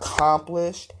I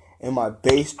accomplished in my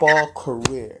baseball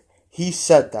career. He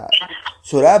said that.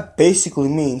 So that basically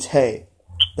means, hey,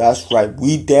 that's right,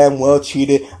 we damn well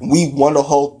cheated, we won the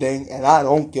whole thing, and I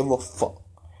don't give a fuck.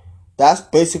 That's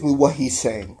basically what he's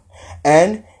saying.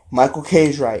 And Michael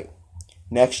K's right.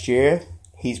 Next year,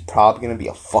 he's probably going to be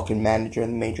a fucking manager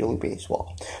in Major League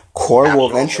Baseball. Corey will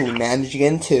eventually manage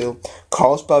again too.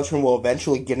 Carlos Beltran will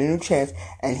eventually get a new chance.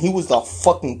 And he was the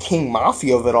fucking king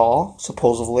mafia of it all,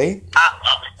 supposedly.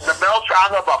 The Beltran, I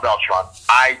don't know about Beltran.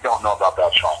 I don't know about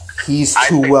Beltran. He's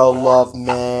too well loved,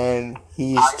 man.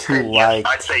 He's too liked.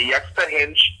 I say yes to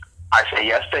Hinch. I say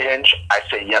yes to Hinch. I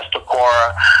say yes to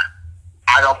Cora.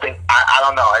 I don't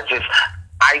know.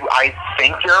 I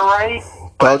think you're right.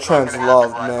 Beltran's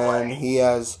loved, man. He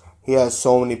has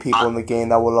so many people in the game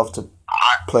that would love to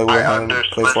play with him,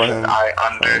 play for him.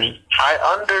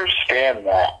 I understand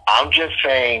that. I'm just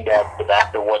saying that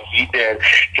after what he did,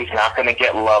 he's not going to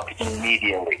get loved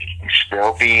immediately.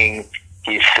 That thing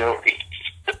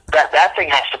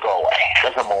has to go away.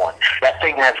 That's number one. That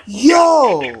thing has to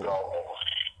go away.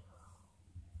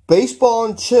 Baseball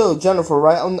and chill, Jennifer,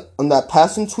 right? On that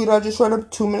passing tweet I just read up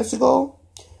 2 minutes ago.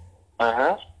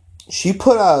 Uh-huh. She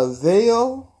put out a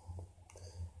video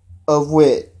of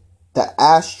with the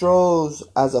Astros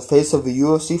as a face of a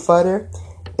UFC fighter.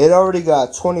 It already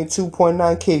got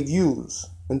 22.9K views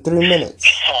in 3 minutes.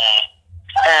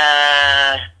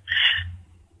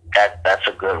 That's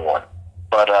a good one.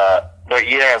 But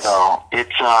yeah, though, it's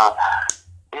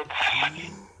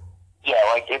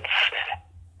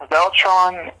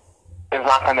Beltran. is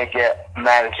not going to get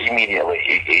managed immediately.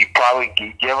 He probably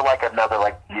give it like another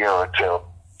year or two.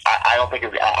 I don't think I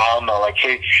don't know.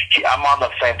 I'm on the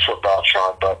fence with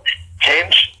Beltran, but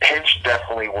Hinch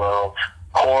definitely will.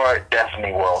 Cora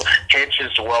definitely will. Hinch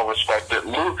is well respected.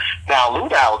 Lou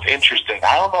Dowd is interesting.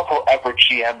 I don't know if he'll ever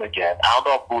GM again. I don't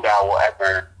know if Lou Dowd will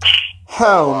ever.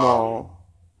 Hell no.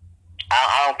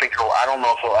 I don't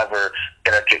know if he'll ever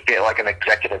get like an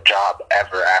executive job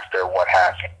ever after what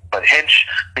happened. But Hinch,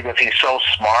 because he's so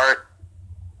smart,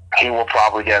 he will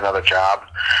probably get another job.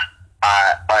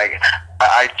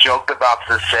 I joked about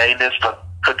saying this, but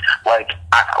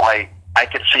I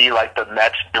could see the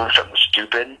Mets doing something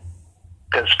stupid.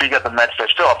 Because speaking of the Mets, they're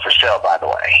still up for sale, by the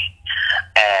way.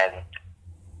 And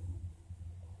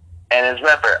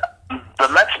remember, the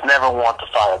Mets never want to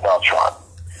fire Beltran.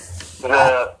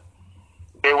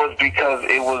 It was because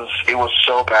it was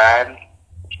so bad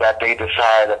that they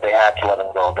decided that they had to let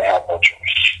him go. They had no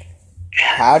choice.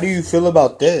 How do you feel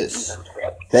about this?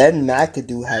 Ben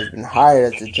McAdoo has been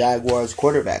hired as the Jaguars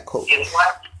quarterback coach.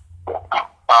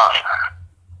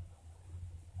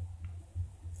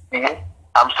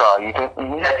 I'm sorry, you didn't?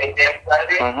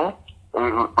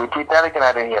 Repeat that again,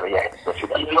 I didn't hear it yet.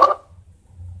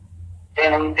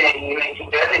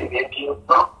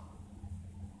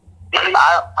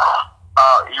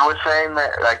 You were saying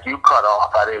that, you cut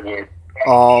off, I didn't hear.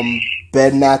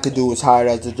 Ben McAdoo was hired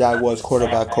as the Jaguars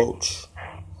quarterback coach.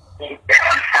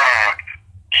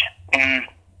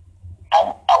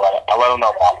 I'll let him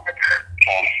know about it.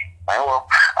 I will.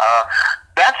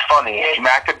 That's funny.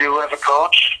 McAdoo as a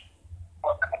coach?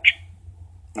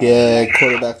 Yeah,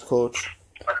 quarterback coach.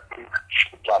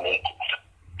 Funny.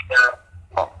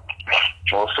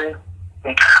 We'll see.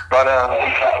 But,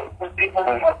 alright,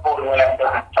 hold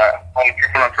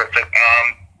on for a sec.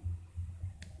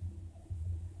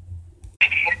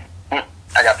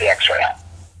 I got the X-ray.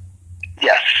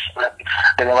 Yes. They're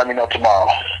going to let me know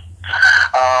tomorrow.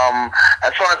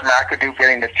 As far as McAdoo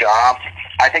getting the job,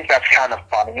 I think that's kind of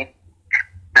funny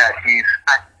that he's...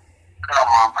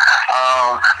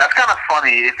 that's kind of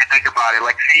funny if you think about it.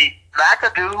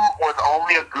 McAdoo was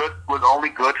only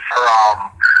good for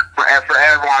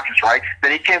Aaron Rodgers, right?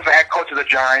 Then he came as the head coach of the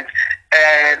Giants,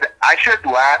 and I should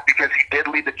laugh because he did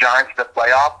lead the Giants to the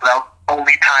playoffs. That was the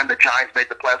only time the Giants made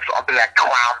the playoffs under that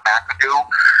clown McAdoo.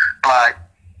 But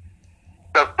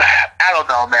I don't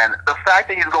know, man. The fact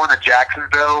that he's going to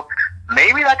Jacksonville,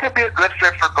 maybe that could be a good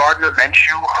fit for Gardner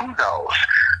Minshew. Who knows?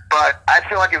 But I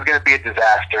feel like it's going to be a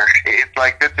disaster. It's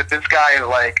this guy is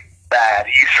bad.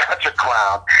 He's such a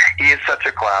clown. He is such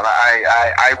a clown.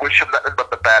 I wish him nothing but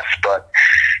the best, but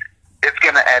it's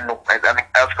going to end.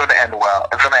 It's going to end well.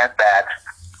 It's going to end bad.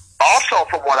 Also,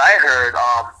 from what I heard,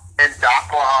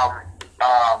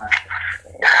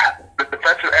 the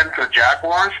defensive end for the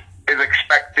Jaguars is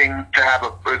expecting to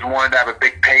wanting to have a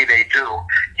big payday too.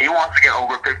 He wants to get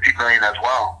over $50 million as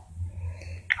well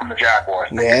from the Jaguars.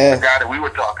 Yeah, the guy that we were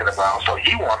talking about. So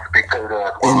he wants a big payday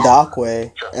as well.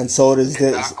 Ndakwe, and so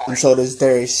does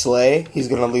Darius Slay. He's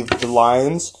gonna leave the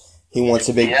Lions. He wants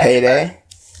a big payday,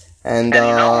 and two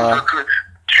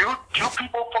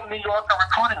people from New York are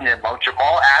recruiting him: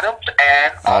 Jamal Adams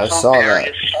and also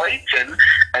Darius Slayton.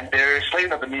 And Darius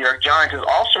Slayton of the New York Giants is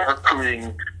also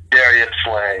recruiting Darius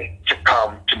Slay to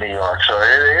come to New York. So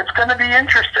it's going to be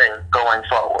interesting going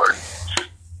forward.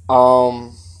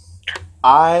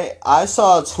 I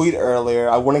saw a tweet earlier.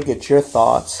 I want to get your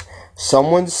thoughts.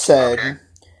 Someone said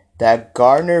that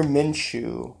Gardner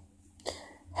Minshew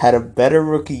had a better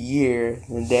rookie year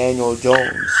than Daniel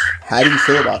Jones. How do you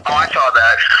feel about that?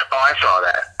 I saw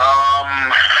that.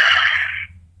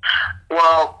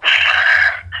 Well,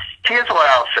 here's what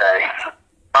I'll say.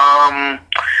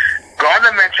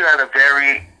 Gardner Minshew had a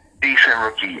very decent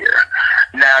rookie year.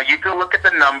 Now, you can look at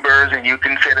the numbers, and you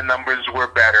can say the numbers were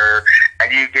better,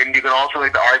 and you can also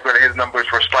make the argument that his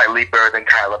numbers were slightly better than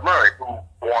Kyler Murray, who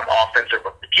won Offensive Rookie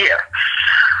of the Year.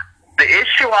 The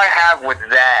issue I have with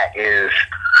that is,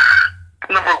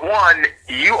 number one,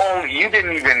 you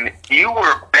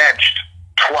were benched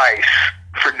twice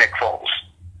for Nick Foles.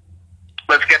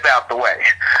 Let's get that out the way.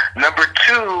 Number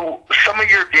two, some of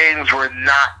your games were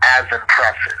not as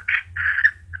impressive.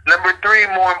 Number three,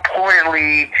 more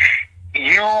importantly,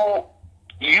 you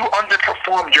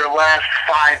underperformed your last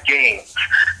 5 games.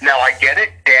 Now, I get it.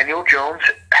 Daniel Jones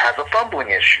has a fumbling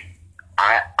issue.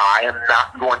 I am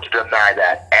not going to deny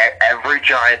that. Every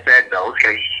Giant fan knows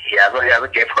he has a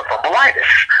gift for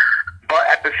fumbleitis. But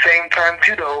at the same time,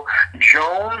 too, though,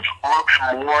 Jones looks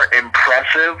more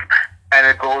impressive, and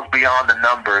it goes beyond the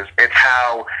numbers. It's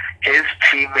how his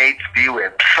teammates view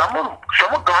him. Some of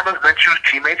Gardner Minshew's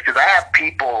teammates, because I have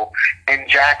people in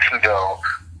Jacksonville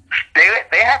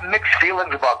they have mixed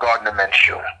feelings about Gardner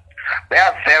Minshew. They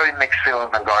have very mixed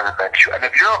feelings on Gardner Minshew. And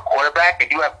if you're a quarterback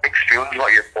and you have mixed feelings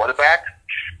about your quarterback,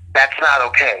 that's not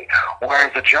okay.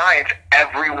 Whereas the Giants,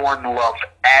 everyone loves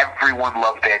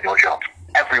Daniel Jones.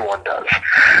 Everyone does.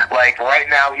 Like right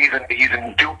now, he's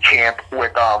in Duke camp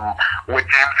with James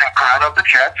Conrad of the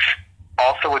Jets,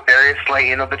 also with Darius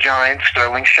Slayton of the Giants,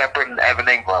 Sterling Shepard, and Evan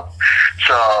Ingram.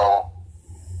 So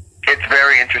it's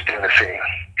very interesting to see.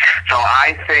 So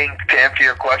I think, to answer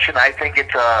your question, I think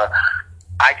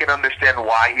I can understand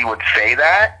why he would say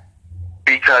that,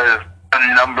 because the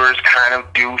numbers kind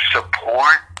of do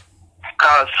support,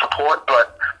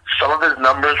 but some of his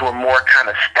numbers were more kind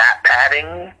of stat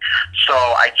padding, so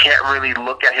I can't really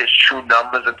look at his true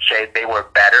numbers and say they were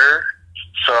better.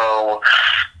 So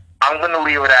I'm going to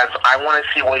leave it as I want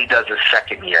to see what he does his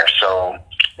second year. So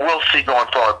we'll see going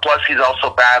forward. Plus, he's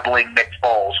also battling Nick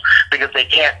Foles because they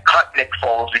can't cut Nick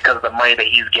Foles because of the money that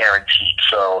he's guaranteed.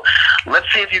 So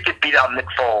let's see if you can beat out Nick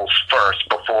Foles first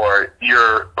before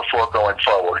going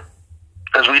forward.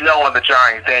 Because we know on the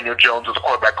Giants, Daniel Jones is the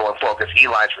quarterback going forward because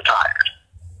Eli's retired.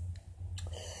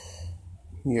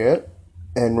 Yep.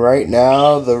 And right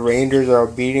now, the Rangers are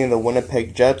beating the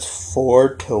Winnipeg Jets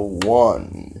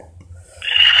 4-1.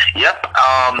 Yep.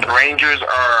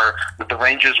 The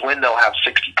Rangers win, they'll have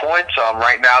 60 points.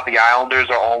 Right now, the Islanders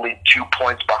are only 2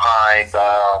 points behind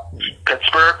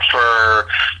Pittsburgh for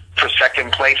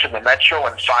second place in the Metro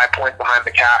and 5 points behind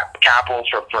the Capitals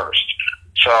for first.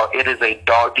 So it is the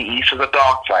East is a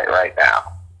dogfight right now.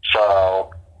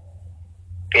 So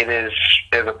it is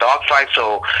a dogfight.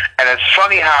 So, and it's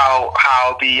funny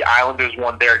how the Islanders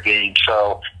won their game.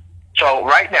 So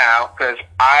right now, because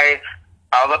I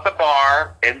was at the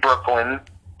bar in Brooklyn.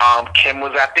 Kim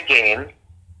was at the game.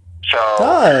 So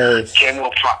nice. Kim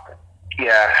was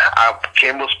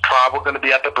probably going to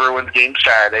be at the Bruins game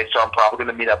Saturday. So I'm probably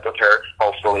going to meet up with her,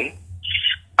 hopefully.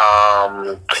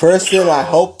 Kristen, I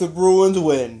hope the Bruins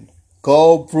win.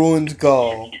 Go Bruins,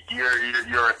 go!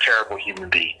 You're a terrible human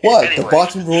being. What? Anyways, the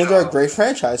Boston Bruins are a great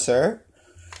franchise, sir.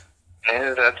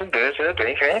 That's a great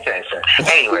franchise, sir.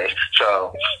 Anyways,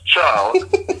 so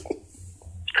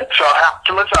let's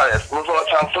try this. Let's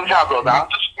how it goes. I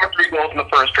just scored 3 goals in the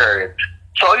first period.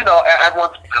 So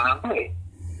everyone's feeling me.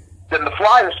 Then the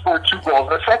Flyers scored 2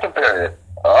 goals in the second period.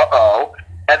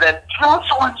 And then just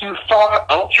when you thought,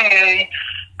 okay,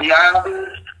 the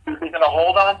Islanders, they're going to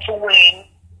hold on to win,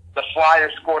 the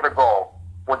Flyers scored a goal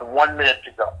with 1 minute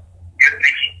to go. You're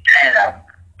thinking, damn,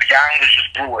 the Islanders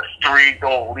just blew a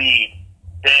 3-goal lead.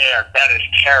 There, that is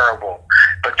terrible.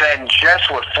 But then just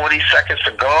with 40 seconds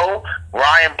to go,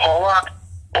 Ryan Pollock,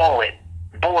 bullets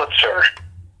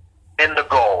in the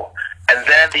goal. And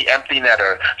then the empty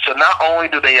netter. So not only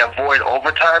do they avoid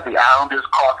overtime, the Islanders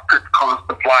cost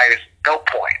the Flyers no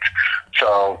points.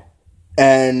 So,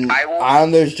 and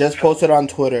Islanders just posted on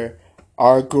Twitter,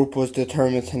 our group was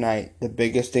determined tonight. The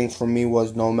biggest thing for me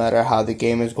was no matter how the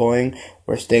game is going,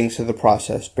 we're staying to the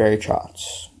process. Barry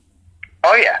Trotz.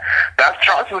 Oh, yeah.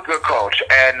 Trotz is a good coach.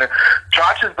 And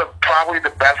Trotz is probably the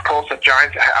best coach the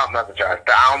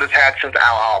the Islanders had since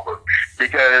Al Albert.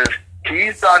 Because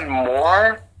he's done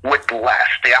more with less.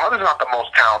 The Islanders are not the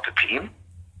most talented team,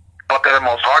 but they're the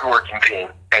most hardworking team.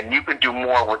 And you can do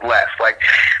more with less. Like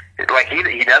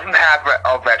he doesn't have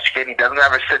Ovechkin. He doesn't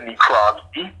have a Sidney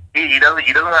Crosby. He doesn't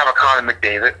have a Connor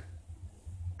McDavid.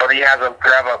 But he has a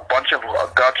bunch of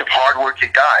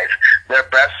hardworking guys. Their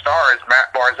best star is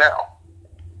Matt Barzal.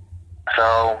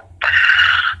 So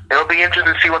it'll be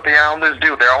interesting to see what the Islanders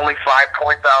do. They're only 5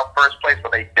 points out first place,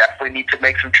 but they definitely need to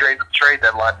make some trades at the trade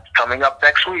deadline. It's coming up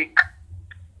next week.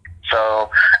 So,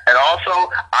 and also,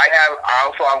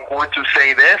 I'm going to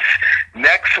say this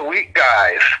next week,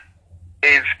 guys,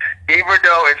 is even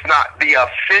though it's not the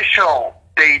official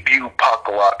debut Puck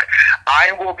Luck,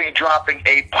 I will be dropping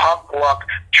a Puck Luck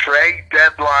trade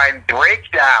deadline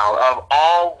breakdown of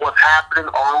all what's happening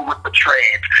on with the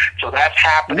trades. So that's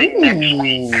happening next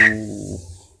week.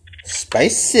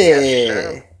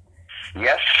 Spicy.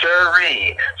 Yes,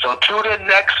 sirree. So tune in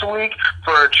next week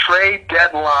for the trade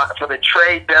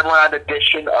deadline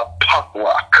edition of Puck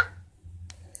Luck.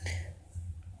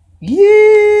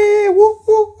 Yeah. Woo,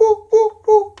 woo, woo, woo,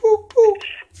 woo, woo, woo.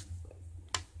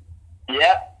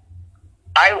 Yeah.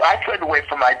 I couldn't wait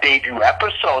for my debut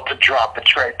episode to drop the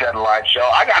trade deadline show.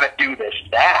 I gotta do this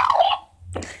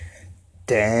now.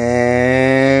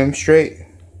 Damn straight.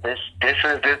 This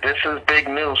is big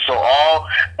news. So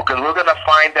because we're gonna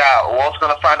find out. We're also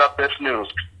gonna find out this news.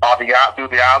 Do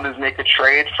the Islanders make a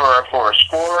trade for a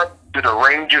scorer? What do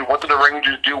the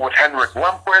Rangers do with Henrik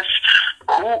Lundqvist?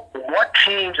 what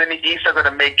teams in the East are going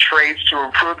to make trades to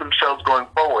improve themselves going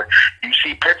forward? You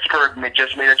see Pittsburgh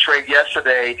just made a trade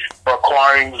yesterday for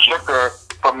acquiring Zucker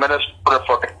from Minnesota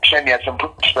for Kenya, some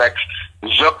prospects.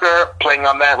 Zucker playing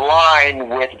on that line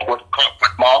with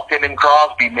Malkin and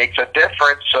Crosby makes a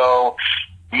difference. So,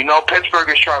 Pittsburgh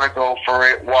is trying to go for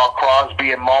it while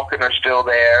Crosby and Malkin are still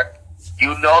there.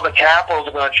 The Capitals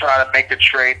are going to try to make a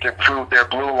trade to improve their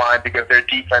blue line because their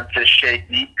defense is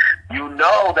shaky. You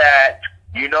know that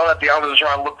the others are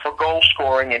trying to look for goal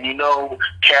scoring, and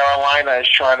Carolina is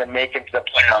trying to make it to the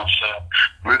playoffs. So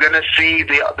we're going to see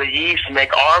the East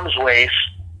make arms race,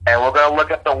 and we're going to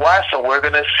look at the West, and we're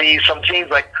going to see some teams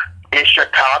like, is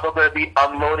Chicago going to be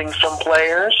unloading some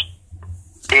players?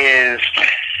 Is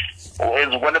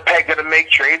Winnipeg going to make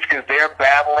trades because they're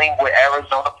battling with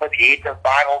Arizona for the 8th and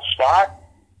final spot?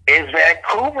 Is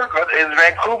Vancouver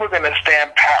going to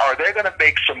stand power? They're going to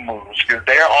make some moves because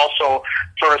they're also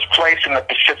first place in the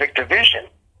Pacific Division.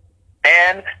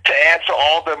 And to answer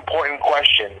all the important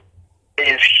questions,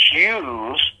 is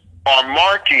Hughes or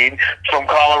Martin from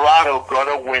Colorado going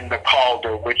to win the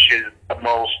Calder, which is the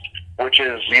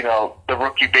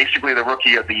rookie, basically the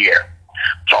rookie of the year?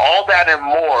 So all that and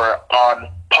more on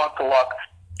Puck Luck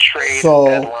trade.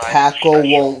 So Tackle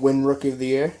won't win Rookie of the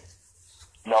Year?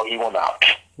 No, he will not.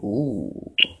 Ooh.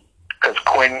 Because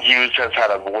Quinn Hughes has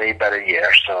had a way better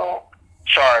year. So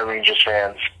sorry, Rangers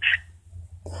fans.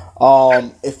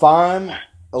 If I'm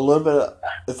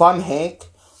Hank,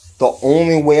 the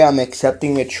only way I'm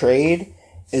accepting a trade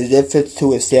is if it's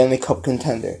to a Stanley Cup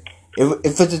contender.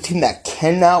 If it's a team that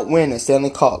cannot win a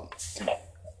Stanley Cup,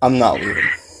 I'm not leaving.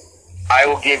 I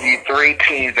will give you 3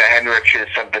 teams that Henrik should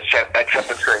accept the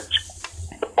trade.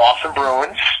 The Boston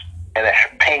Bruins, and it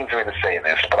pains me to say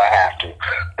this, but I have to.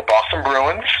 The Boston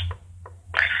Bruins,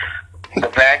 the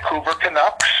Vancouver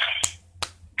Canucks,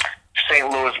 St.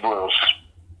 Louis Blues.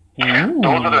 Ooh.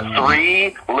 Those are the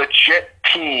 3 legit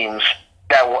teams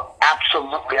that will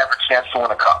absolutely have a chance to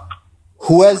win a cup.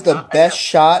 Who has the best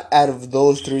shot out of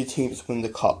those 3 teams to win the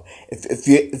cup? If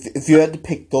you had to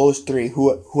pick those 3,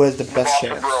 who has the best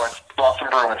chance? Boston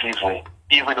Bruins,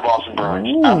 easily the Boston Bruins.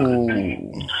 Ooh.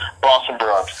 Boston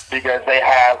Bruins, because they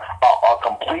have a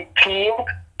complete team.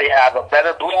 They have a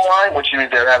better blue line, which means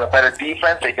they have a better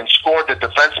defense. They can score. The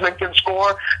defensemen can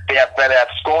score. They have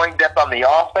scoring depth on the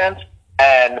offense.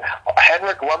 And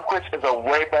Henrik Lundqvist is a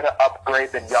way better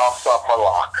upgrade than Yaroslav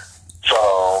Halak.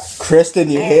 So, Kristen,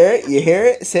 you hear it? You hear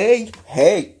it? Say,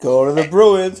 hey, go to the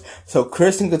Bruins. So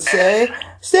Kristen could say,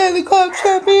 Stanley Cup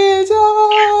champions.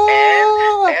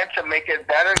 And to make it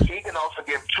better, he can also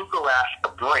give Tuukka Rask a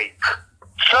break.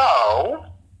 So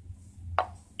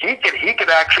he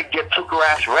could actually get Tuukka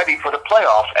Rask ready for the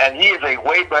playoffs, and he is a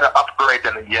way better upgrade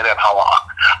than Halak.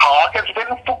 Halak has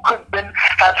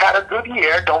had a good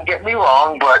year. Don't get me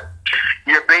wrong, but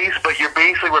you're basically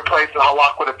replacing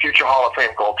Halak with a future Hall of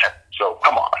Fame goaltender. So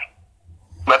come on,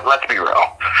 let's be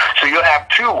real. So you'll have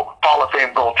 2 Hall of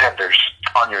Fame goaltenders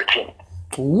on your team.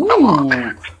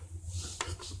 Ooh.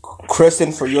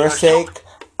 Kristen, for your sake,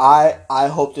 I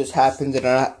hope this happens,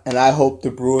 and I hope the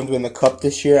Bruins win the cup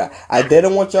this year. I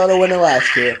didn't want y'all to win it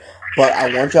last year, but I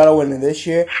want y'all to win it this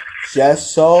year,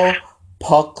 just so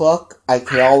Puck Luck I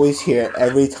can always hear it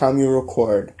every time you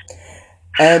record.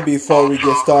 And before we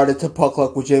get started to Puck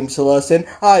Luck with James Lawson,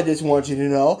 I just want you to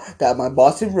know that my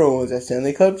Boston Bruins are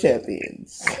Stanley Cup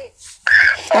champions.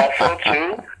 Also,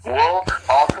 too,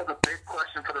 the big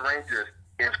question for the Rangers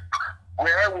is,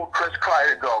 where will Chris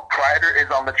Kreider go? Kreider is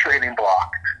on the trading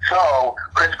block. So,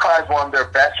 Chris Kreider is one of their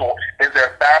fast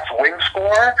wing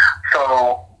scorer.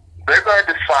 So, they're going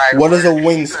to decide. What is a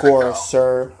wing scorer,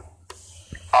 sir?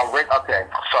 A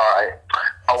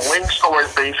wing scorer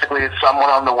is basically someone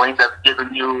on the wing that's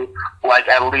giving you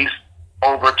at least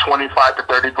over 25 to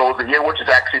 30 goals a year, which is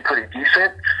actually pretty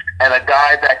decent. And a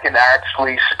guy that can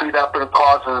actually speed up and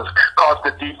cause the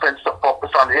defense to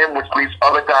focus on him, which leaves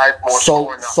other guys more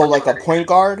scoring. So like a point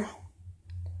guard?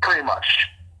 Pretty much.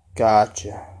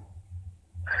 Gotcha.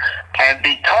 And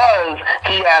because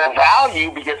he has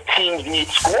value, because teams need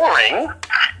scoring,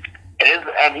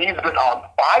 and he's been on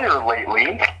fire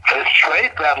lately, his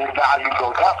trade value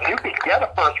goes up. You can get a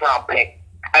first-round pick.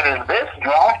 And in this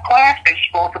draft class, it's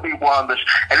supposed to be one of the...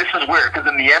 And this is weird, because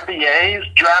in the NBA's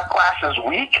draft class is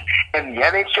weak, and the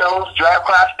NHL's draft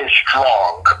class is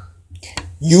strong.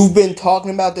 You've been talking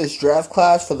about this draft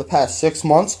class for the past 6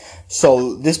 months,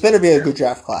 so this better be a good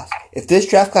draft class. If this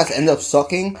draft class ends up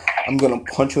sucking, I'm going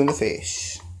to punch you in the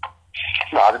face.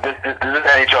 No, this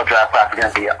NHL draft class is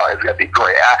going to be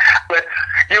great. But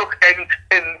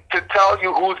and to tell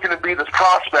you who's going to be this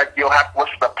prospect, you'll have to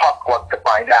listen to Puck Luck to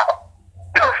find out.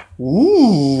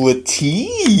 Ooh, a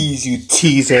tease, you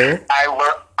teaser. I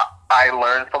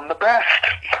learned from the best.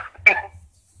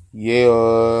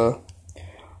 Yeah.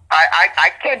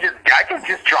 I can't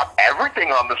just drop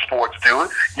everything on the sports, dude.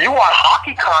 You want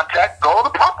hockey content? Go to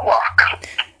Puck Luck.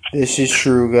 This is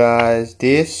true, guys.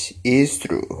 This is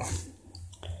true.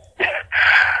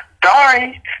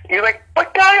 Sorry, you're like,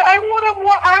 but guy, I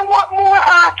want more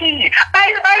hockey.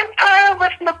 I'm tired of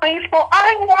listening to baseball.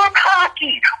 I want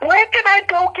hockey. Where can I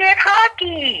go get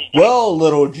hockey? Well,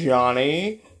 little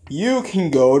Johnny, you can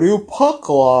go to Puck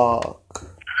Luck.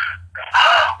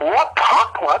 What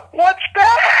Puck Luck? What's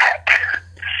that?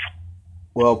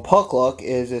 Well, Puck Luck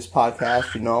is this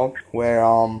podcast, where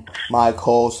my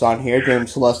co-host on here,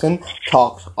 James Celestin,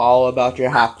 talks all about your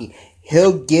hockey.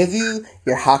 He'll give you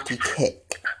your hockey cake.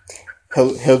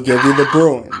 He'll give you the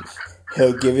Bruins.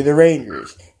 He'll give you the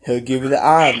Rangers. He'll give you the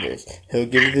Islanders. He'll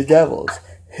give you the Devils.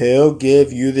 He'll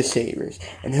give you the Sabres.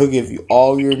 And he'll give you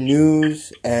all your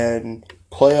news and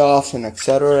playoffs and et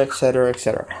cetera, et cetera, et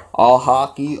cetera. All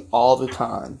hockey, all the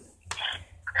time.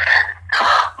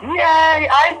 Yay,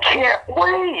 I can't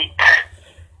wait.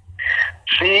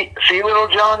 See, little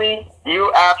Johnny,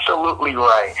 you're absolutely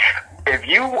right. If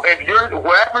you're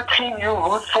whatever team you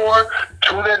root for,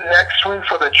 tune in next week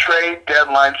for the trade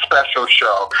deadline special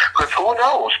show. Because who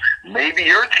knows? Maybe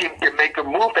your team can make a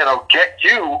move that'll get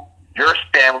you your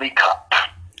Stanley Cup.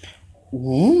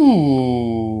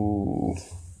 Ooh.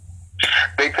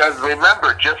 Because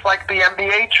remember, just like the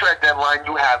NBA trade deadline,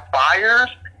 you have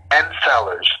buyers and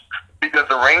sellers. Because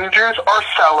the Rangers are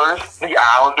sellers, the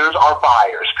Islanders are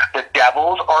buyers. The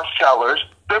Devils are sellers.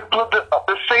 The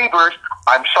Sabres,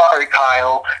 I'm sorry,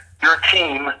 Kyle, your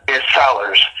team is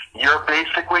sellers. You're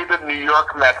basically the New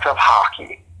York Mets of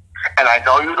hockey. And I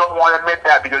know you don't want to admit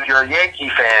that because you're a Yankee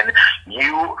fan.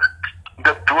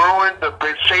 The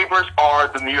Sabres are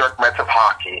the New York Mets of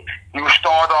hockey. You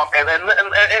start off, and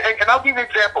I'll give you an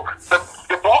example. The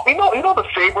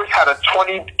Sabres had a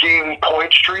 20-game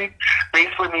point streak.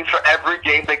 Basically means for every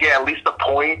game they get at least a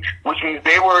point, which means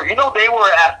they were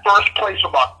at first place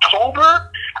from October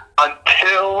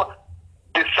until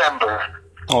December.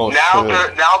 Oh, now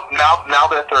they're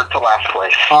third to last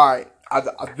place. All right,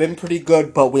 I've been pretty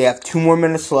good, but we have 2 more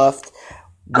minutes left.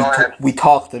 Go ahead. We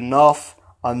talked enough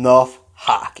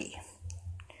hockey.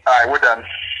 All right, we're done.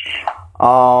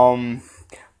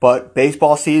 But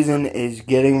baseball season is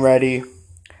getting ready.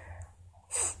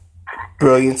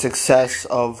 Brilliant success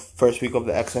of first week of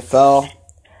the XFL.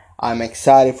 I'm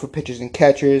excited for pitchers and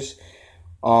catchers.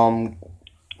 We're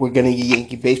gonna get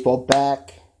Yankee baseball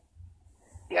back.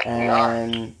 Yes, and we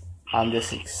are. I'm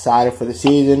just excited for the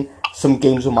season. Some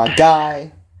games with my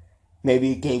guy.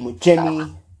 Maybe a game with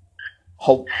Jimmy.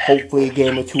 Hopefully a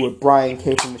game or 2 with Brian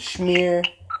K. from the Schmear.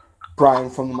 Brian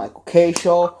from the Michael K.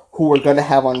 Show, who we're going to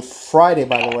have on Friday,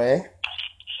 by the way.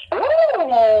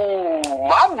 Ooh,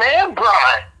 my man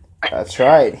Brian. That's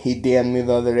right. He DM'd me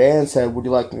the other day and said, would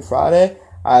you like me Friday?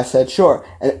 I said, sure.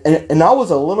 And I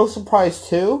was a little surprised,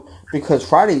 too, because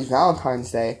Friday is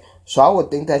Valentine's Day, so I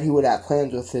would think that he would have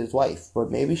plans with his wife,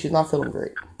 but maybe she's not feeling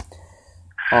great.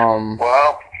 We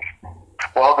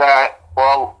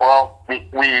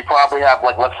probably have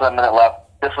less than a minute left.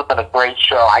 This has been a great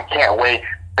show. I can't wait.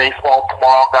 Baseball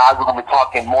tomorrow, guys. We're going to be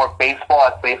talking more baseball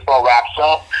as baseball ramps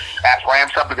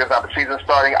up because of the season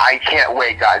starting. I can't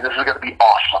wait, guys. This is going to be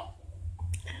awesome.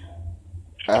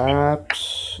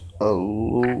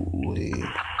 Absolutely.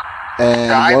 And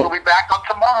guys, we'll be back on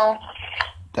tomorrow.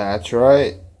 That's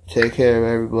right. Take care,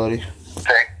 everybody.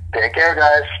 Take care,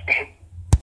 guys.